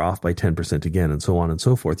 and you're off by 10% again, and so on and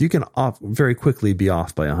so forth, you can very quickly be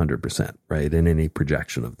off by 100%, right, in any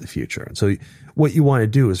projection of the future. And so what you want to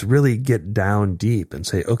do is really get down deep and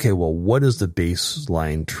say, okay, well, what is the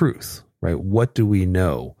baseline truth, right? What do we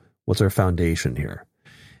know? What's our foundation here?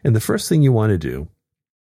 And the first thing you want to do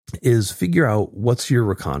is figure out what's your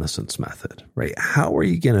reconnaissance method, right? How are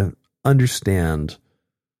you going to understand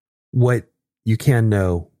what you can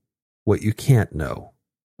know, what you can't know,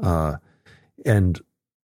 and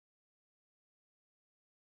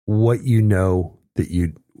what you know that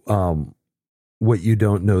what you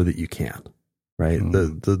don't know that you can, right?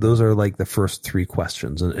 Those are like the first three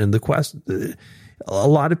questions, and a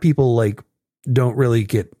lot of people don't really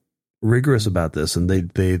get rigorous about this, and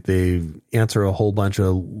they answer a whole bunch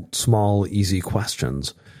of small, easy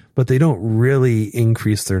questions, but they don't really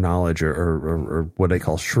increase their knowledge or what I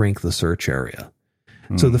call shrink the search area.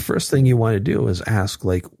 So the first thing you want to do is ask,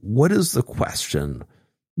 what is the question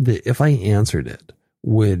that if I answered it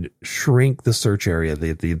would shrink the search area,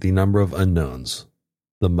 the number of unknowns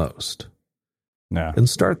the most? Yeah. And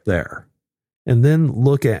start there. And then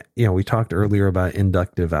look at, we talked earlier about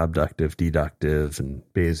inductive, abductive, deductive, and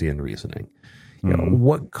Bayesian reasoning.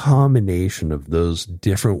 What combination of those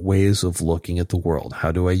different ways of looking at the world?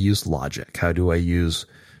 How do I use logic? How do I use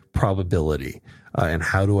probability, and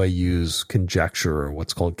how do I use conjecture or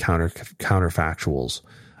what's called counterfactuals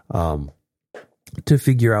to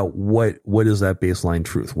figure out what is that baseline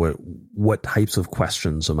truth? What types of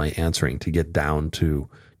questions am I answering to get down to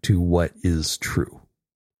what is true?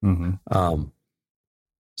 Mm-hmm.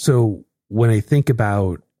 So when I think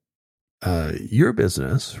about your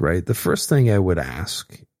business, right, the first thing I would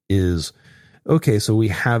ask is, okay, so we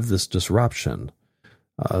have this disruption.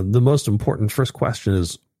 The most important first question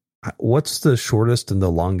is, what's the shortest and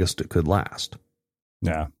the longest it could last?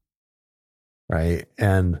 Yeah. Right.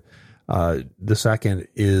 And the second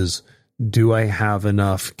is, do I have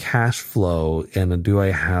enough cash flow and do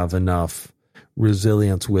I have enough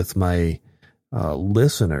resilience with my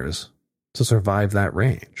listeners to survive that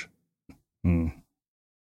range? Mm.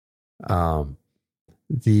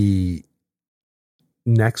 The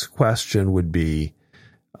next question would be,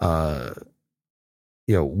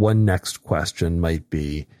 one next question might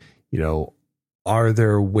be, are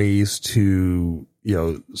there ways to,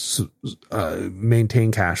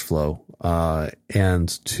 maintain cash flow,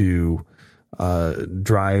 and to,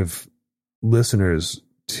 drive listeners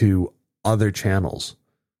to other channels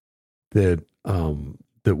that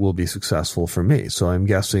will be successful for me? So I'm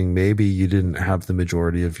guessing maybe you didn't have the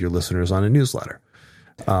majority of your listeners on a newsletter.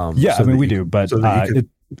 We do, but so that you could,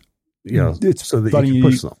 it's so that funny you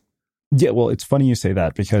can push them. Yeah, well, it's funny you say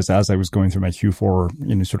that, because as I was going through my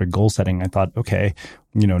Q4, sort of goal setting, I thought, okay,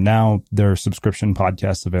 now there are subscription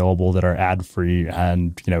podcasts available that are ad free,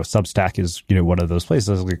 and Substack is one of those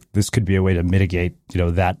places. Like, this could be a way to mitigate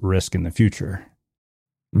that risk in the future.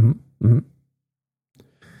 Mm-hmm. Mm-hmm.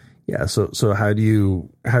 Yeah. So how do you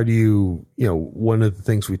one of the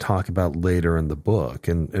things we talk about later in the book,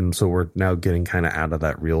 and so we're now getting kind of out of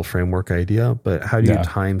that real framework idea, but how do you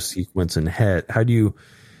time sequence and how do you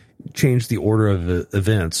change the order of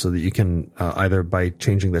events so that you can either by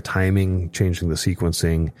changing the timing, changing the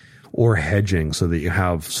sequencing, or hedging so that you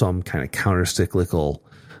have some kind of counter-cyclical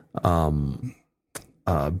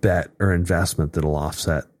bet or investment that'll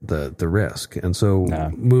offset the risk. And so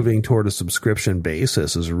moving toward a subscription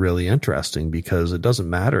basis is really interesting, because it doesn't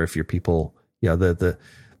matter if your people, the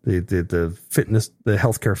fitness, the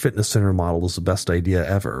healthcare fitness center model is the best idea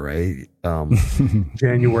ever, right?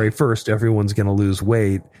 January 1st, everyone's going to lose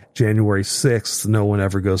weight. January 6th, no one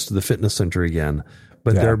ever goes to the fitness center again,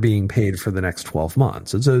 but they're being paid for the next 12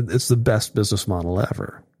 months. It's the best business model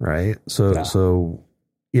ever, right? So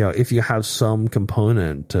if you have some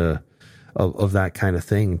component of that kind of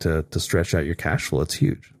thing to stretch out your cash flow, it's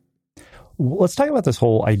huge. Let's talk about this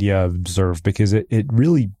whole idea of observe, because it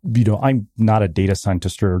really, I'm not a data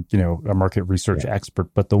scientist or, a market research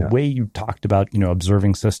expert, but the way you talked about,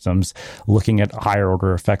 observing systems, looking at higher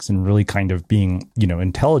order effects, and really kind of being,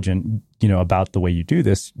 intelligent, about the way you do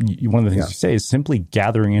this, one of the things you say is simply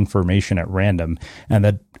gathering information at random, and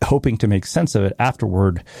that hoping to make sense of it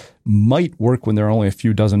afterward might work when there are only a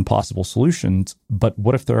few dozen possible solutions. But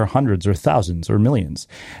what if there are hundreds or thousands or millions?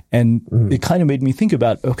 And it kind of made me think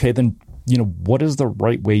about, okay, then, what is the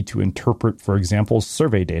right way to interpret, for example,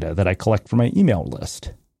 survey data that I collect from my email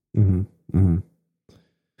list? Mm-hmm.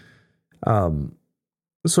 Mm-hmm.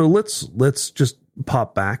 So let's just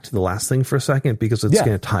pop back to the last thing for a second, because it's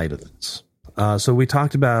going to tie to this. So we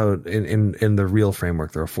talked about in the real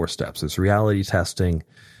framework, there are 4 steps. There's reality testing.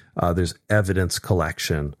 There's evidence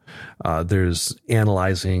collection. There's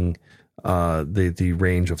analyzing the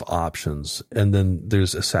range of options, and then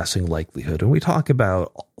there's assessing likelihood. And we talk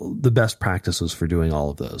about the best practices for doing all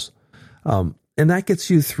of those. And that gets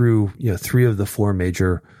you through 3 of the 4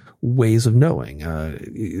 major ways of knowing: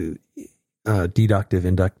 deductive,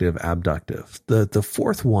 inductive, abductive. The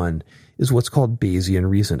 4th one is what's called Bayesian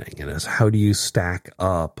reasoning, and it's how do you stack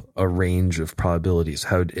up a range of probabilities?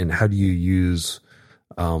 How do you use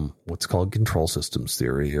what's called control systems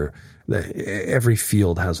theory, or every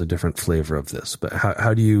field has a different flavor of this, but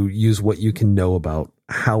how do you use what you can know about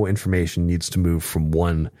how information needs to move from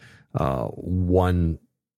one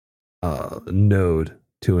node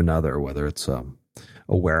to another, whether it's a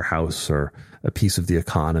warehouse or a piece of the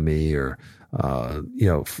economy, or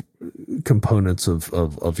components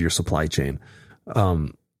of your supply chain,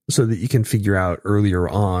 so that you can figure out earlier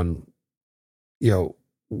on,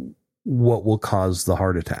 what will cause the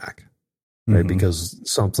heart attack, right? Mm-hmm. Because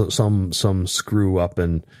some screw up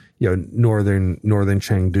in northern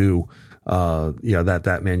Chengdu,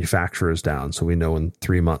 that manufacturer is down, so we know in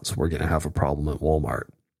 3 months we're going to have a problem at Walmart.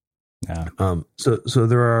 Yeah. So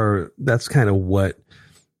there are. That's kind of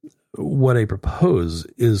what I propose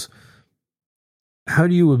is, how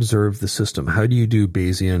do you observe the system? How do you do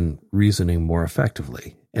Bayesian reasoning more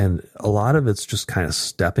effectively? And a lot of it's just kind of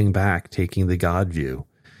stepping back, taking the God view.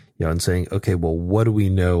 and saying, okay, well, what do we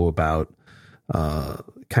know about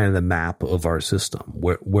kind of the map of our system?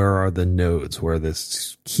 Where are the nodes? Where are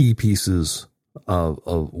the key pieces of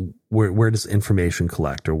where does information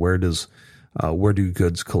collect, or where do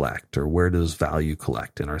goods collect, or where does value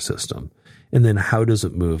collect in our system? And then how does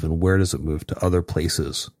it move, and where does it move to other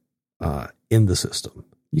places in the system?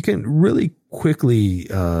 You can really quickly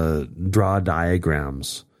draw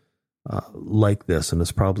diagrams like this, and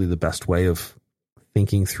it's probably the best way of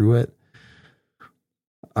thinking through it.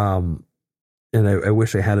 And I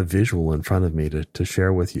wish I had a visual in front of me to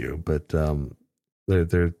share with you, but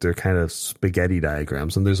they're kind of spaghetti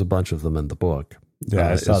diagrams, and there's a bunch of them in the book.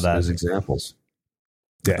 Yeah, I saw that as examples.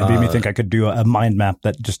 Yeah, it made me think I could do a mind map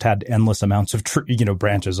that just had endless amounts of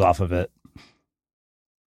branches off of it.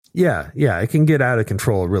 Yeah, it can get out of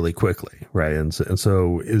control really quickly, right? And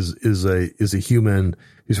so is a human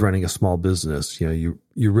who's running a small business, you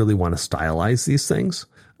really want to stylize these things.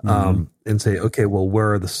 And say, okay, well,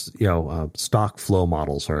 where are the stock flow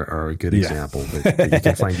models are a good example that you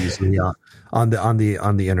can find easily on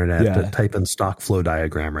the internet. Yeah. Type in stock flow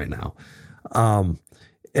diagram right now,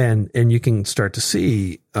 and you can start to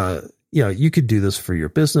see, you could do this for your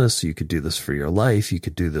business, you could do this for your life, you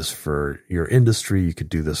could do this for your industry, you could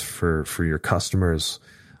do this for your customers,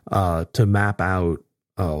 to map out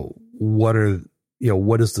what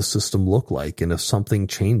does the system look like, and if something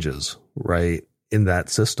changes, right, in that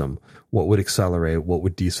system, what would accelerate, what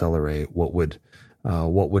would decelerate, what would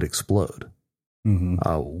explode.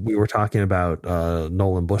 Mm-hmm. We were talking about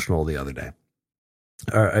Nolan Bushnell the other day.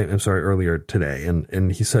 Earlier today,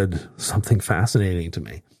 and he said something fascinating to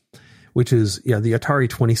me, which is, the Atari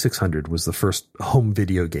 2600 was the first home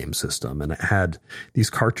video game system, and it had these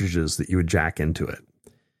cartridges that you would jack into it.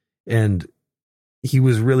 And he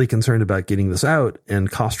was really concerned about getting this out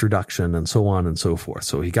and cost reduction and so on and so forth.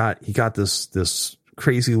 So he got this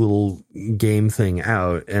crazy little game thing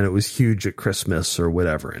out, and it was huge at Christmas or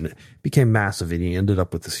whatever, and it became massive, and he ended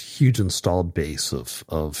up with this huge installed base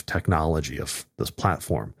of technology of this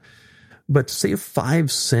platform. But to save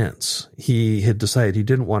 5 cents, he had decided he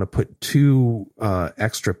didn't want to put 2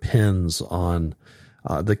 extra pins on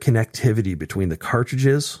the connectivity between the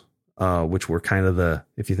cartridges, which were kind of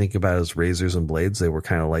if you think about it as razors and blades, they were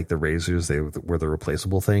kind of like the razors. They were the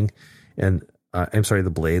replaceable thing. And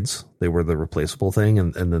the blades, they were the replaceable thing.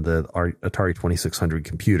 And then the Atari 2600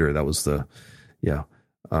 computer, that was the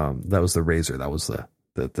razor. That was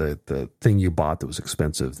the thing you bought that was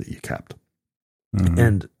expensive that you kept. Mm-hmm.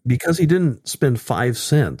 And because he didn't spend 5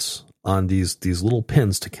 cents on these little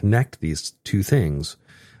pins to connect these 2 things,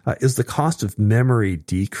 is the cost of memory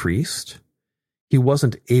decreased. He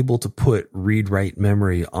wasn't able to put read-write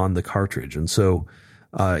memory on the cartridge. And so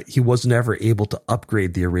he was never able to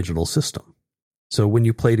upgrade the original system. So when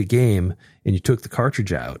you played a game and you took the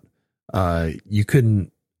cartridge out, you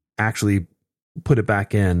couldn't actually put it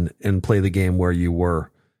back in and play the game where you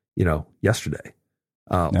were, yesterday.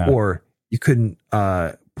 Or you couldn't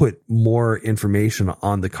put more information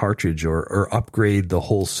on the cartridge or upgrade the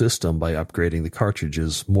whole system by upgrading the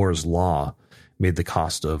cartridges. Moore's law made the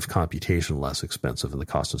cost of computation less expensive and the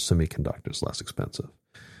cost of semiconductors less expensive.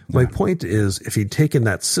 My point is, if he'd taken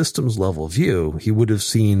that systems level view, he would have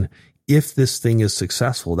seen, if this thing is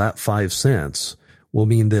successful, that 5 cents will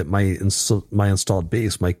mean that my installed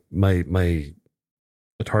base, my Atari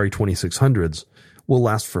 2600s will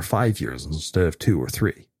last for 5 years instead of 2 or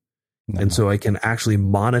 3. And so I can actually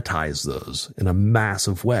monetize those in a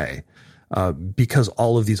massive way, because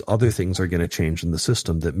all of these other things are going to change in the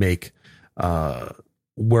system that make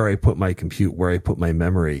where I put my compute, where I put my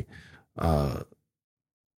memory, where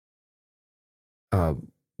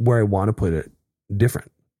I want to put it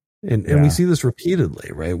different. And we see this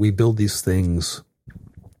repeatedly, right? We build these things.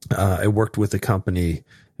 I worked with a company.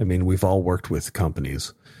 I mean, we've all worked with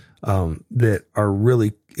companies that are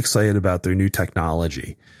really excited about their new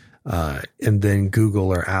technology. And then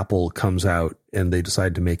Google or Apple comes out and they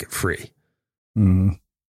decide to make it free. Mm.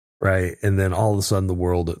 Right. And then all of a sudden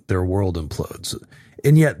their world implodes.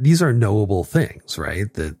 And yet these are knowable things,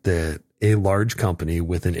 right? That a large company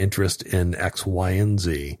with an interest in X, Y, and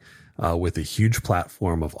Z, with a huge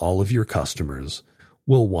platform of all of your customers,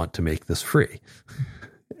 will want to make this free.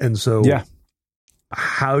 And so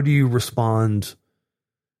how do you respond?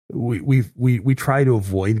 We try to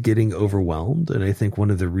avoid getting overwhelmed. And I think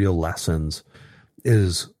one of the real lessons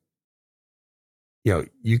is,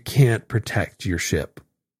 you can't protect your ship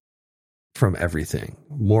from everything.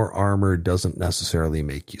 More armor doesn't necessarily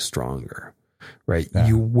make you stronger, right? Yeah.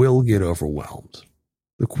 You will get overwhelmed.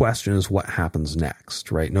 The question is what happens next,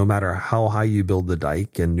 right? No matter how high you build the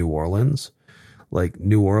dike in New Orleans, Like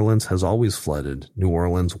New Orleans has always flooded. New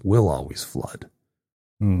Orleans will always flood.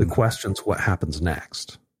 The question's what happens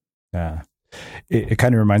next. Yeah. It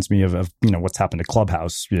kind of reminds me of what's happened to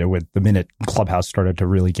Clubhouse. With the minute Clubhouse started to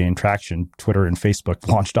really gain traction, Twitter and Facebook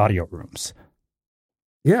launched audio rooms.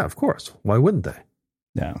 Yeah, of course. Why wouldn't they?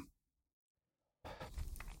 Yeah.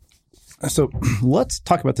 So let's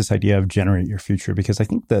talk about this idea of generate your future, because I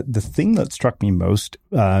think that the thing that struck me most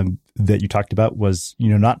that you talked about was,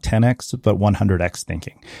 not 10x, but 100x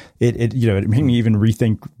thinking. It made me even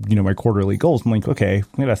rethink, my quarterly goals. I'm like, okay,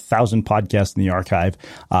 we had 1,000 podcasts in the archive.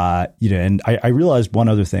 And I realized one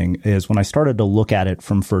other thing is when I started to look at it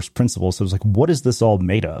from first principles, I was like, what is this all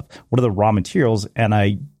made of? What are the raw materials? And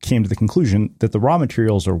I came to the conclusion that the raw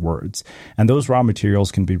materials are words, and those raw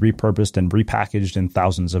materials can be repurposed and repackaged in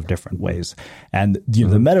thousands of different ways. And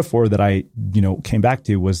the metaphor that I came back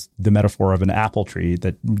to was the metaphor of an apple tree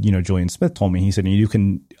that Julian Smith told me. He said you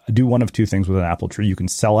can do one of two things with an apple tree. You can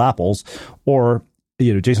sell apples, or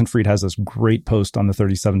Jason Fried has this great post on the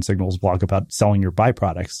 37 Signals blog about selling your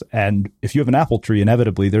byproducts. And if you have an apple tree,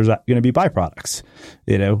 inevitably there's going to be byproducts,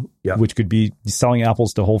 which could be selling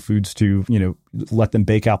apples to Whole Foods to, let them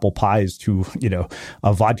bake apple pies to,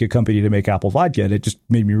 a vodka company to make apple vodka. And it just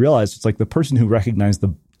made me realize it's like the person who recognized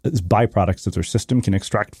the byproducts of their system can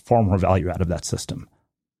extract far more value out of that system.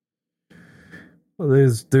 Well,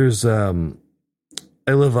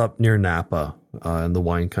 I live up near Napa in the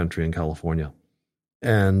wine country in California.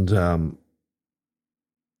 And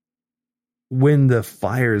when the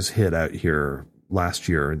fires hit out here last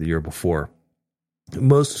year, the year before,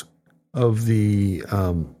 most of the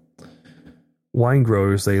wine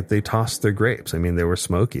growers, they tossed their grapes. I mean, they were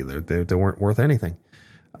smoky. They weren't worth anything.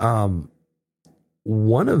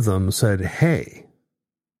 One of them said, "Hey,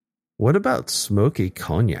 what about smoky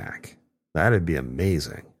cognac? That'd be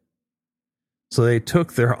amazing." So they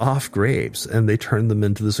took their off grapes and they turned them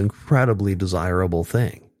into this incredibly desirable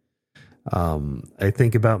thing. I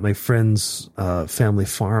think about my friend's family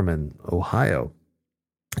farm in Ohio.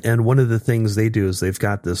 And one of the things they do is they've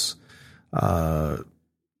got this, they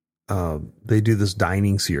do this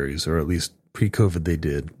dining series, or at least pre-COVID they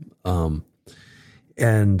did.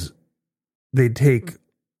 And they take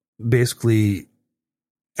basically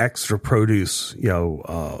extra produce,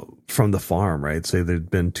 from the farm, right? Say there'd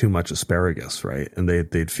been too much asparagus, right? And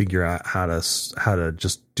they'd figure out how to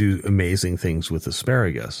just do amazing things with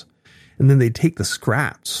asparagus. And then they'd take the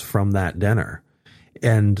scraps from that dinner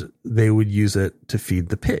and they would use it to feed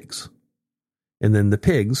the pigs. And then the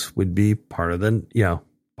pigs would be part of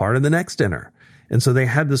the next dinner. And so they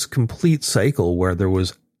had this complete cycle where there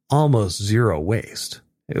was almost zero waste.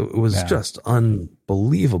 It was just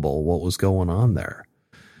unbelievable what was going on there.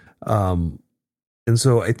 And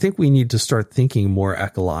so I think we need to start thinking more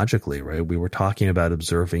ecologically, right? We were talking about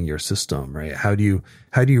observing your system, right? How do you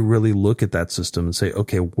really look at that system and say,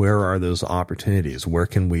 okay, where are those opportunities? Where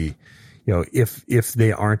can we, if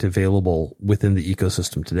they aren't available within the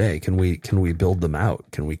ecosystem today, can we build them out?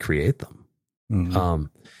 Can we create them? Mm-hmm.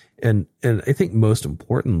 And I think most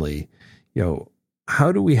importantly,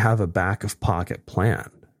 how do we have a back of pocket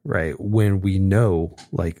plan, right? When we know,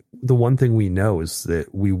 like, the one thing we know is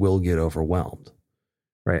that we will get overwhelmed,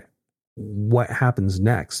 right? What happens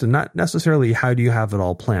next? And not necessarily how do you have it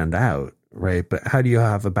all planned out, right? But how do you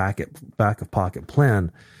have a back of pocket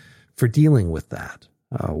plan for dealing with that?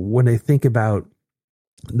 When I think about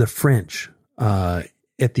the French at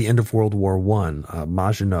the end of World War I,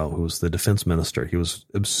 Maginot, who was the defense minister, he was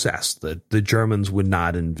obsessed that the Germans would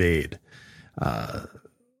not invade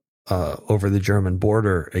over the German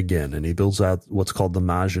border again, and he builds out what's called the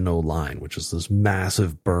Maginot Line, which is this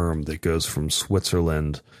massive berm that goes from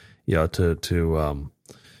Switzerland, to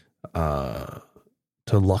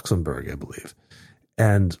Luxembourg, I believe,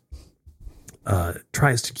 and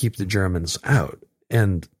tries to keep the Germans out.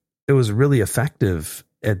 And it was really effective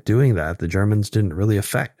at doing that. The Germans didn't really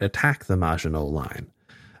attack the Maginot Line.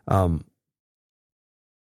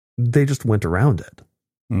 They just went around it.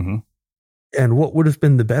 Mm-hmm. And what would have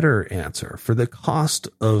been the better answer? For the cost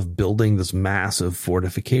of building this massive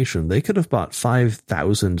fortification, they could have bought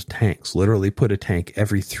 5,000 tanks, literally put a tank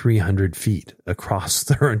every 300 feet across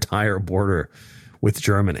their entire border with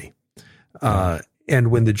Germany.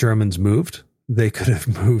 And when the Germans moved, they could have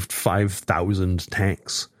moved 5,000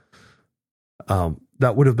 tanks.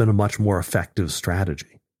 That would have been a much more effective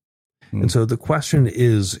strategy. And so the question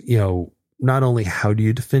is, not only how do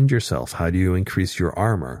you defend yourself? How do you increase your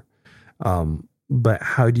armor? But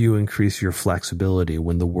how do you increase your flexibility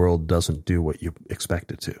when the world doesn't do what you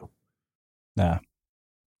expect it to? Yeah.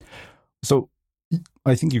 So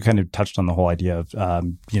I think you kind of touched on the whole idea of,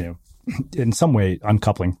 in some way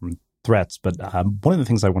uncoupling from threats, but one of the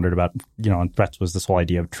things I wondered about, on threats was this whole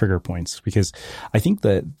idea of trigger points, because I think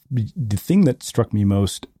that the thing that struck me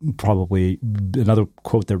most, probably another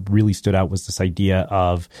quote that really stood out, was this idea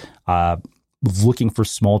of looking for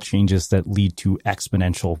small changes that lead to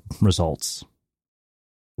exponential results.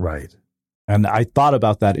 Right. And I thought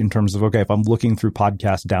about that in terms of, okay, if I'm looking through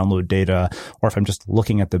podcast download data, or if I'm just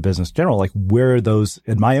looking at the business in general, like, where are those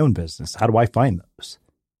in my own business? How do I find those?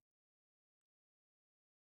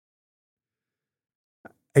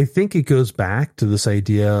 I think it goes back to this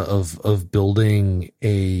idea of building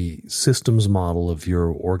a systems model of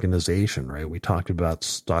your organization, right? We talked about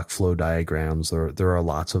stock flow diagrams. There are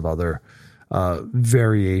lots of other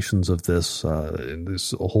variations of this.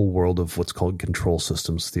 There's a whole world of what's called control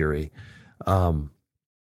systems theory.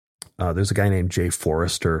 There's a guy named Jay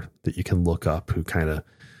Forrester that you can look up who kind of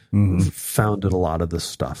founded a lot of this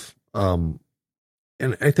stuff. And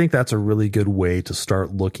I think that's a really good way to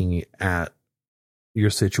start looking at your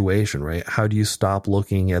situation, right? How do you stop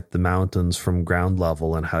looking at the mountains from ground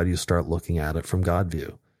level, and how do you start looking at it from God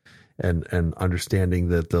view, and understanding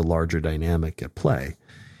that the larger dynamic at play?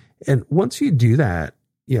 And once you do that,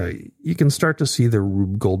 you can start to see the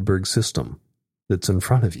Rube Goldberg system that's in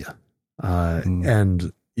front of you.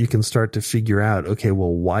 And you can start to figure out, okay,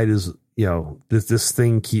 well, why does, this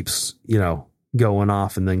thing keeps, going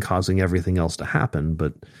off and then causing everything else to happen.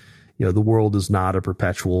 But, the world is not a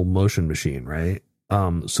perpetual motion machine, right?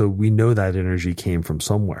 So we know that energy came from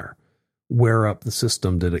somewhere. Where up the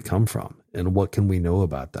system did it come from? And what can we know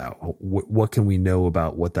about that? What can we know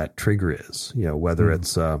about what that trigger is? Whether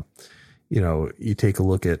it's, you take a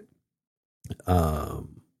look at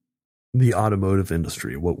the automotive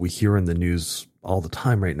industry. What we hear in the news all the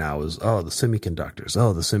time right now is, the semiconductors.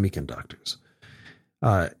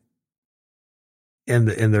 And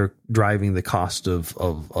they're driving the cost of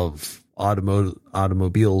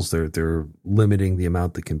automobiles. They're limiting the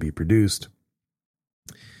amount that can be produced.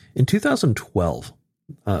 In 2012,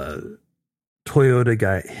 Toyota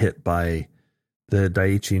got hit by the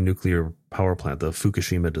Daiichi nuclear power plant, the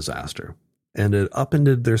Fukushima disaster, and it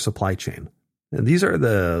upended their supply chain. And these are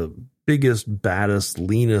the biggest, baddest,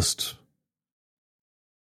 leanest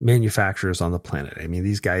manufacturers on the planet. I mean,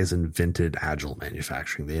 these guys invented agile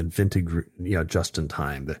manufacturing. They invented, just in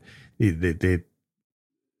time. They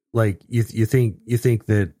like you think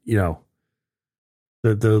that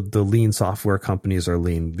the lean software companies are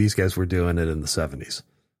lean. These guys were doing it in the 70s.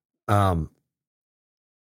 And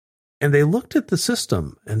they looked at the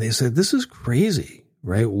system and they said, this is crazy,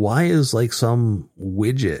 right? Why is like some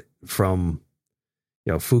widget from,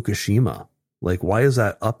 Fukushima, like, why is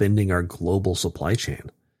that upending our global supply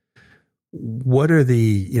chain? What are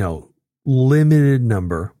the, limited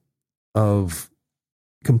number of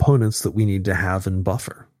components that we need to have in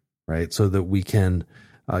buffer, right? So that we can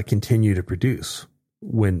continue to produce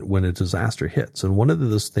when a disaster hits. And one of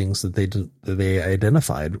those things that they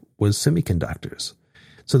identified was semiconductors.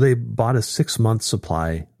 So they bought a 6-month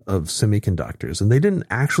supply of semiconductors, and they didn't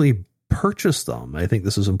actually purchase them. I think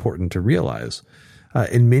this is important to realize.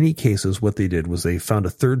 In many cases, what they did was they found a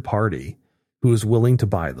third party who was willing to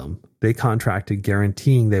buy them. They contracted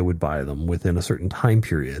guaranteeing they would buy them within a certain time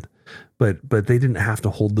period, but they didn't have to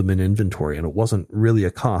hold them in inventory, and it wasn't really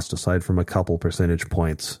a cost aside from a couple percentage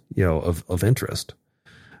points, of interest.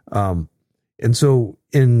 And so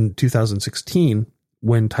in 2016,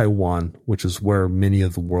 when Taiwan, which is where many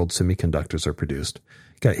of the world's semiconductors are produced,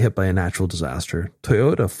 got hit by a natural disaster,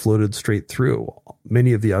 Toyota floated straight through.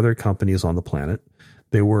 Many of the other companies on the planet,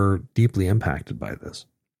 they were deeply impacted by this.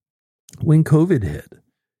 When COVID hit,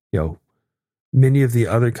 many of the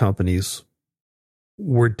other companies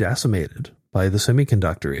were decimated by the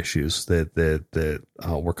semiconductor issues that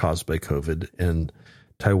were caused by COVID in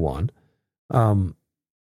Taiwan.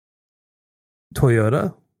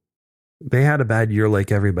 Toyota, they had a bad year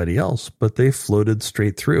like everybody else, but they floated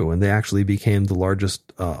straight through, and they actually became the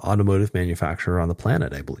largest automotive manufacturer on the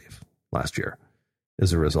planet, I believe, last year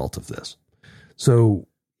as a result of this. So,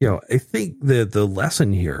 I think that the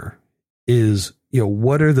lesson here is,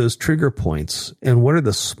 what are those trigger points, and what are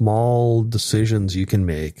the small decisions you can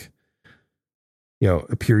make,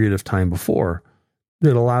 a period of time before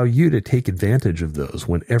that allow you to take advantage of those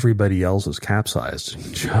when everybody else is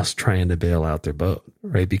capsized, just trying to bail out their boat,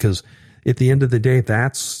 right? Because at the end of the day,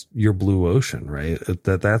 that's your blue ocean, right?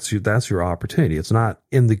 That's your opportunity. It's not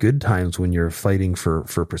in the good times when you're fighting for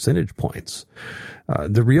percentage points.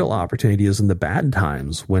 The real opportunity is in the bad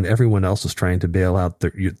times when everyone else is trying to bail out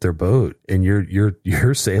their boat, and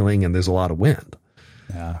you're sailing and there's a lot of wind.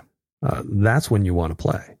 Yeah, that's when you want to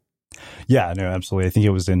play. Yeah, no, absolutely. I think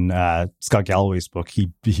it was in Scott Galloway's book.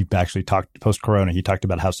 He actually talked post-corona. He talked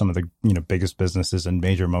about how some of the biggest businesses and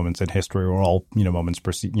major moments in history were all moments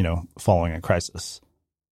following a crisis.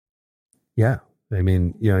 Yeah, I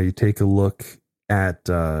mean, you take a look at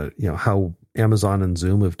how Amazon and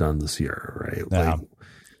Zoom have done this year, right? Yeah. Like,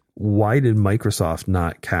 why did Microsoft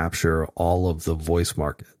not capture all of the voice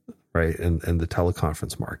market, right, and the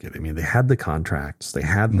teleconference market? I mean, they had the contracts, they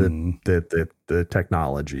had the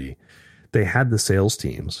technology, they had the sales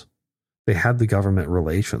teams, they had the government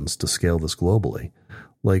relations to scale this globally.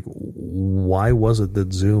 Like, why was it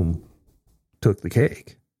that Zoom took the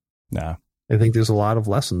cake? Yeah, I think there's a lot of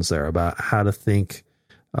lessons there about how to think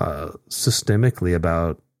systemically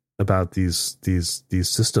about these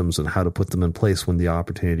systems and how to put them in place when the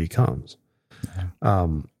opportunity comes. Yeah.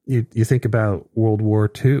 You think about World War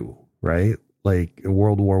II, right? Like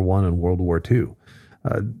World War I and World War II.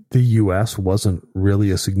 The U.S. wasn't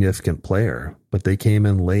really a significant player, but they came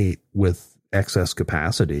in late with excess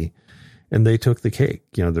capacity, and they took the cake.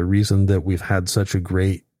 The reason that we've had such a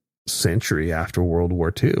great century after World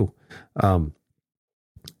War II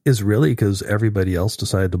is really because everybody else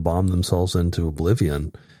decided to bomb themselves into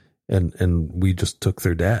oblivion, and we just took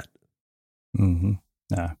their debt. Mm-hmm.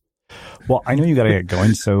 Yeah. Well, I know you got to get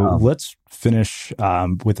going, so let's finish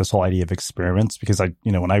with this whole idea of experiments, because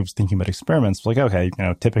when I was thinking about experiments, like, okay,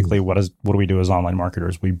 typically what do we do as online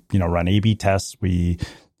marketers? We run A/B tests, we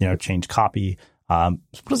change copy. So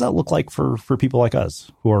what does that look like for people like us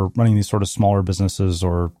who are running these sort of smaller businesses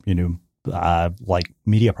or like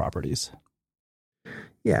media properties?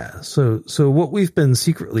 Yeah. So what we've been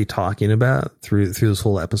secretly talking about through this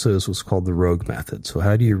whole episode is what's called the rogue method. So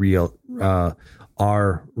how do you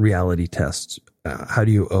R reality tests? How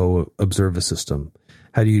do you O observe a system?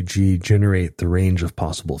 How do you G generate the range of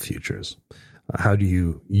possible futures? How do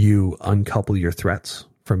you uncouple your threats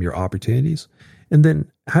from your opportunities? And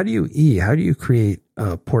then how do you E? How do you create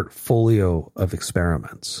a portfolio of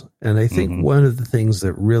experiments? And I think one of the things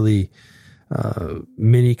that really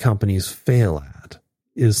many companies fail at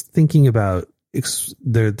is thinking about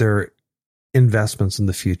their investments in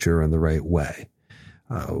the future in the right way.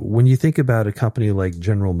 When you think about a company like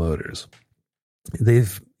General Motors,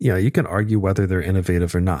 you can argue whether they're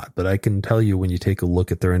innovative or not, but I can tell you when you take a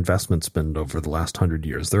look at their investment spend over the last 100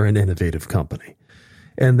 years, they're an innovative company.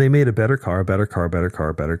 And they made a better car.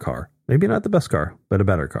 Maybe not the best car, but a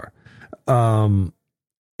better car.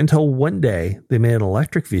 Until one day they made an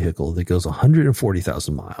electric vehicle that goes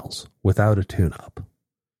 140,000 miles without a tune-up.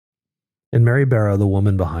 And Mary Barra, the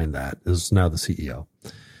woman behind that, is now the CEO.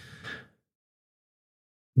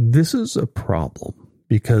 This is a problem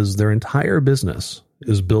because their entire business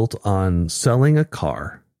is built on selling a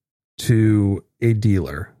car to a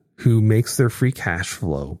dealer who makes their free cash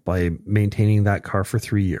flow by maintaining that car for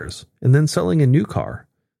 3 years, and then selling a new car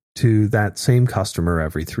to that same customer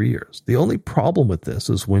every 3 years. The only problem with this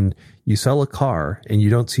is when you sell a car and you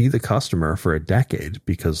don't see the customer for a decade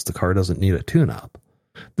because the car doesn't need a tune-up,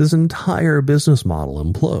 this entire business model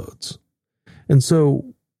implodes. And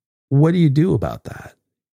so what do you do about that?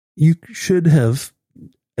 You should have,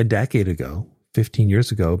 a decade ago, 15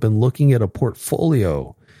 years ago, been looking at a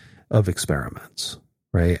portfolio of experiments,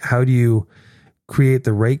 right? How do you create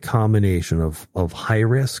the right combination of high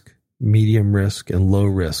risk, medium risk, and low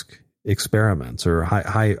risk experiments, or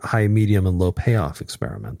high, medium, and low payoff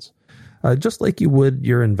experiments, just like you would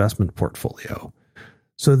your investment portfolio,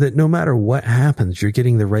 so that no matter what happens, you're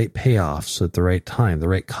getting the right payoffs at the right time, the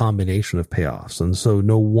right combination of payoffs. And so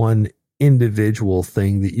no one individual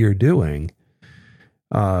thing that you're doing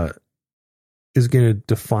is going to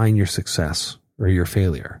define your success or your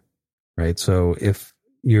failure, right? So if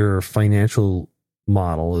your financial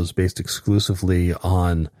model is based exclusively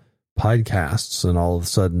on podcasts, and all of a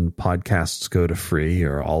sudden podcasts go to free,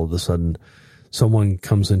 or all of a sudden someone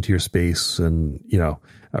comes into your space and,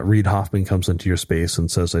 Reid Hoffman comes into your space and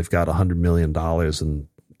says, I've got $100 million and,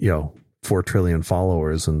 4 trillion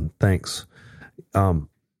followers, and thanks.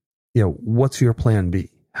 What's your plan B?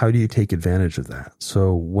 How do you take advantage of that?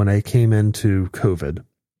 So when I came into COVID,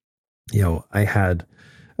 I had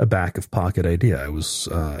a back of pocket idea. I was,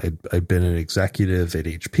 I'd been an executive at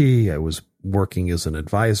HP. I was working as an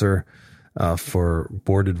advisor,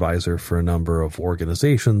 board advisor for a number of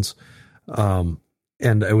organizations.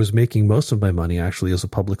 And I was making most of my money actually as a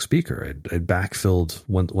public speaker. I'd backfilled,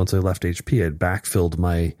 once I left HP, I'd backfilled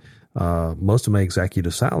my, most of my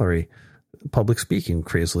executive salary public speaking,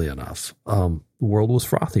 crazily enough. The world was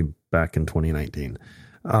frothy back in 2019.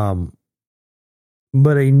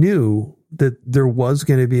 But I knew that there was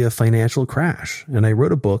going to be a financial crash. And I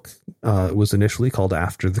wrote a book. It was initially called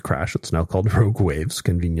After the Crash. It's now called Rogue Waves,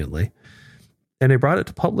 conveniently. And I brought it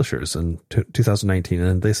to publishers in 2019,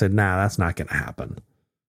 and they said, nah, that's not going to happen.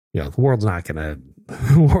 You know, the world's not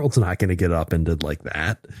going to get upended like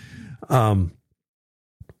that.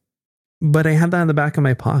 But I had that in the back of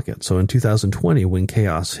my pocket. So in 2020, when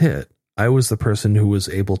chaos hit, I was the person who was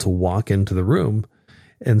able to walk into the room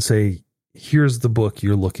and say, here's the book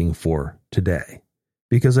you're looking for today.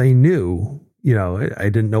 Because I knew, you know, I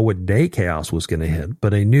didn't know what day chaos was going to hit,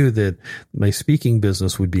 but I knew that my speaking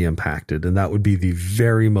business would be impacted. And that would be the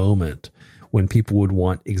very moment when people would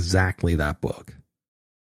want exactly that book.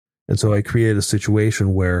 And so I created a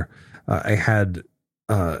situation where I'd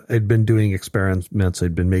been doing experiments,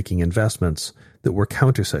 I'd been making investments that were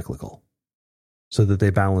countercyclical so that they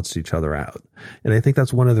balanced each other out. And I think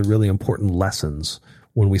that's one of the really important lessons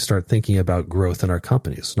when we start thinking about growth in our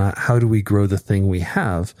companies. Not how do we grow the thing we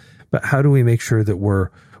have, but how do we make sure that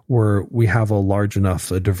we have a large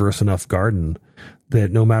enough, a diverse enough garden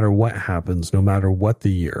that no matter what happens, no matter what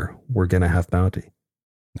the year, we're going to have bounty.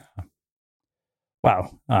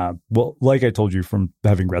 Wow. Well, like I told you from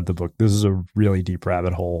having read the book, this is a really deep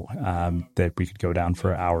rabbit hole that we could go down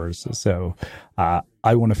for hours. So I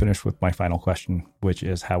want to finish with my final question, which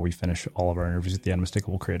is how we finish all of our interviews at the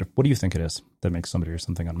Unmistakable Creative. What do you think it is that makes somebody or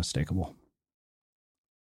something unmistakable?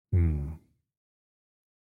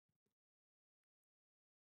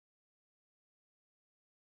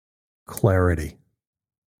 Clarity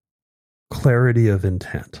of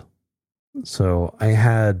intent. So I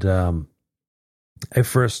had, I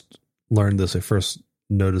first learned this. I first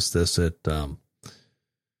noticed this at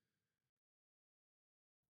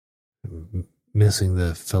missing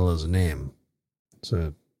the fellow's name.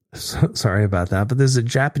 So sorry about that. But there's a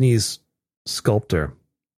Japanese sculptor,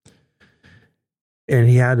 and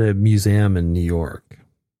he had a museum in New York.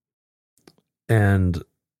 And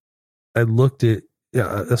I looked at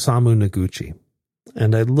Osamu Noguchi,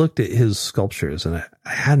 and I looked at his sculptures, and I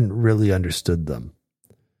hadn't really understood them.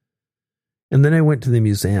 And then I went to the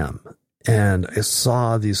museum and I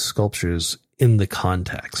saw these sculptures in the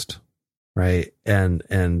context, right?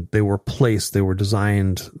 And they were placed, they were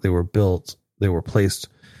designed, they were built, they were placed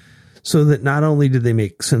so that not only did they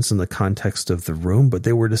make sense in the context of the room, but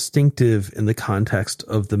they were distinctive in the context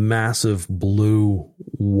of the massive blue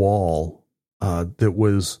wall that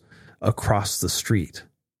was across the street,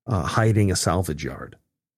 hiding a salvage yard.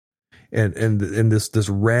 And this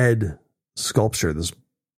red sculpture, this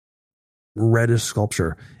reddish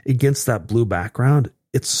sculpture against that blue background,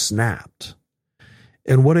 it snapped.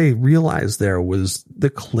 And what I realized there was the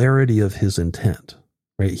clarity of his intent,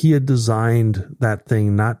 right? He had designed that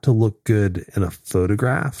thing not to look good in a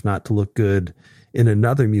photograph, not to look good in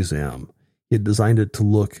another museum. He had designed it to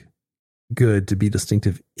look good, to be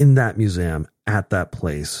distinctive in that museum, at that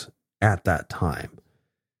place, at that time.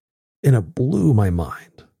 And it blew my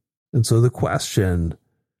mind. And so the question,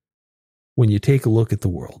 when you take a look at the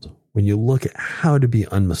world, when you look at how to be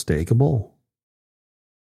unmistakable,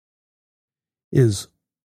 is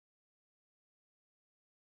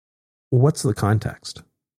what's the context?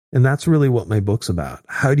 And that's really what my book's about.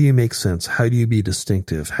 How do you make sense? How do you be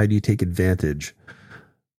distinctive? How do you take advantage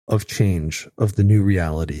of change, of the new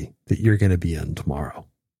reality that you're going to be in tomorrow?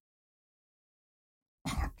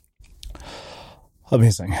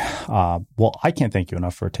 Amazing. Well, I can't thank you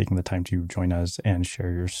enough for taking the time to join us and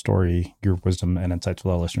share your story, your wisdom, and insights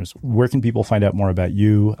with our listeners. Where can people find out more about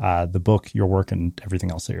you, the book, your work, and everything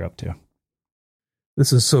else that you're up to?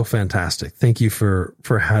 This is so fantastic. Thank you for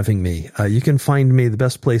having me. You can find me. The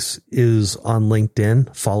best place is on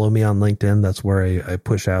LinkedIn. Follow me on LinkedIn. That's where I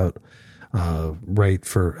push out, I write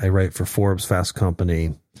for Forbes, Fast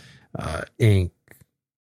Company, Inc.,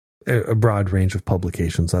 a broad range of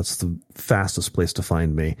publications. That's the fastest place to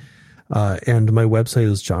find me. And my website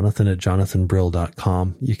is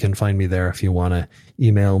jonathan@jonathanbrill.com. You can find me there if you want to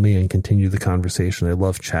email me and continue the conversation. I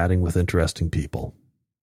love chatting with interesting people.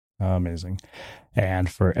 Amazing. And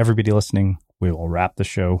for everybody listening, we will wrap the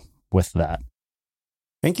show with that.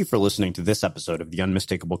 Thank you for listening to this episode of the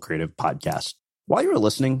Unmistakable Creative Podcast. While you were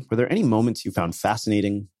listening, were there any moments you found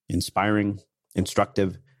fascinating, inspiring,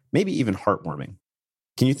 instructive, maybe even heartwarming?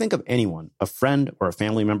 Can you think of anyone, a friend or a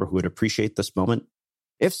family member who would appreciate this moment?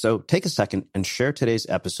 If so, take a second and share today's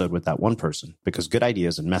episode with that one person, because good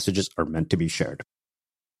ideas and messages are meant to be shared.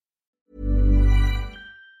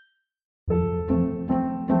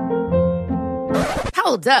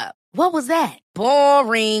 Hold up. What was that?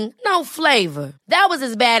 Boring. No flavor. That was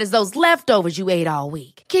as bad as those leftovers you ate all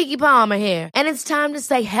week. Keke Palmer here. And it's time to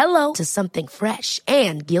say hello to something fresh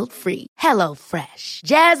and guilt-free. Hello Fresh.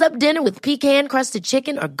 Jazz up dinner with pecan-crusted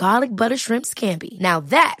chicken or garlic butter shrimp scampi. Now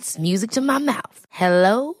that's music to my mouth.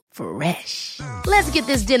 Hello Fresh. Let's get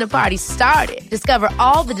this dinner party started. Discover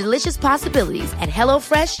all the delicious possibilities at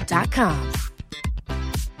hellofresh.com.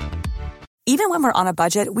 Even when we're on a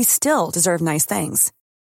budget, we still deserve nice things.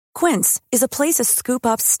 Quince is a place to scoop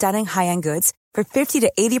up stunning high-end goods for 50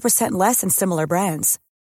 to 80% less than similar brands.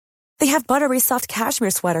 They have buttery soft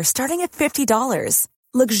cashmere sweaters starting at $50,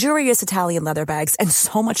 luxurious Italian leather bags, and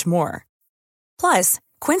so much more. Plus,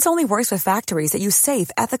 Quince only works with factories that use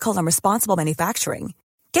safe, ethical, and responsible manufacturing.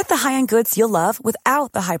 Get the high-end goods you'll love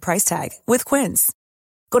without the high price tag with Quince.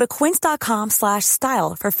 Go to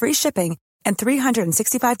quince.com/style for free shipping and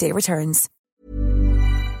 365-day returns.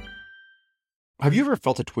 Have you ever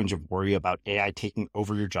felt a twinge of worry about AI taking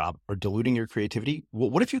over your job or diluting your creativity? Well,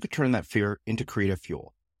 what if you could turn that fear into creative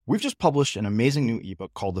fuel? We've just published an amazing new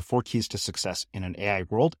ebook called The 4 Keys to Success in an AI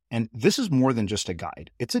World, and this is more than just a guide.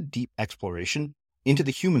 It's a deep exploration into the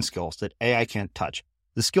human skills that AI can't touch,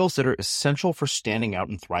 the skills that are essential for standing out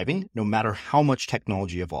and thriving, no matter how much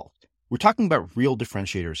technology evolves. We're talking about real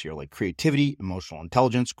differentiators here, like creativity, emotional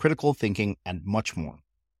intelligence, critical thinking, and much more.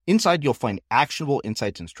 Inside, you'll find actionable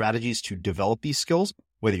insights and strategies to develop these skills,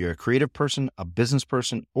 whether you're a creative person, a business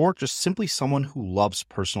person, or just simply someone who loves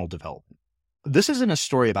personal development. This isn't a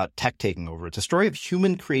story about tech taking over. It's a story of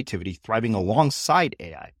human creativity thriving alongside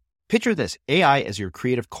AI. Picture this, AI as your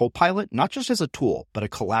creative co-pilot, not just as a tool, but a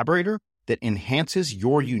collaborator that enhances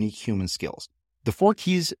your unique human skills. The 4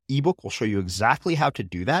 Keys ebook will show you exactly how to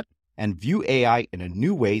do that and view AI in a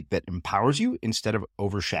new way that empowers you instead of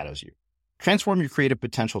overshadows you. Transform your creative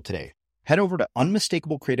potential today. Head over to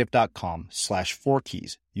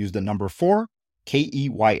unmistakablecreative.com/4keys. Use the number 4,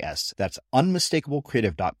 KEYS. That's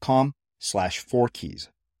unmistakablecreative.com/4keys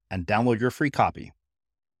and download your free copy.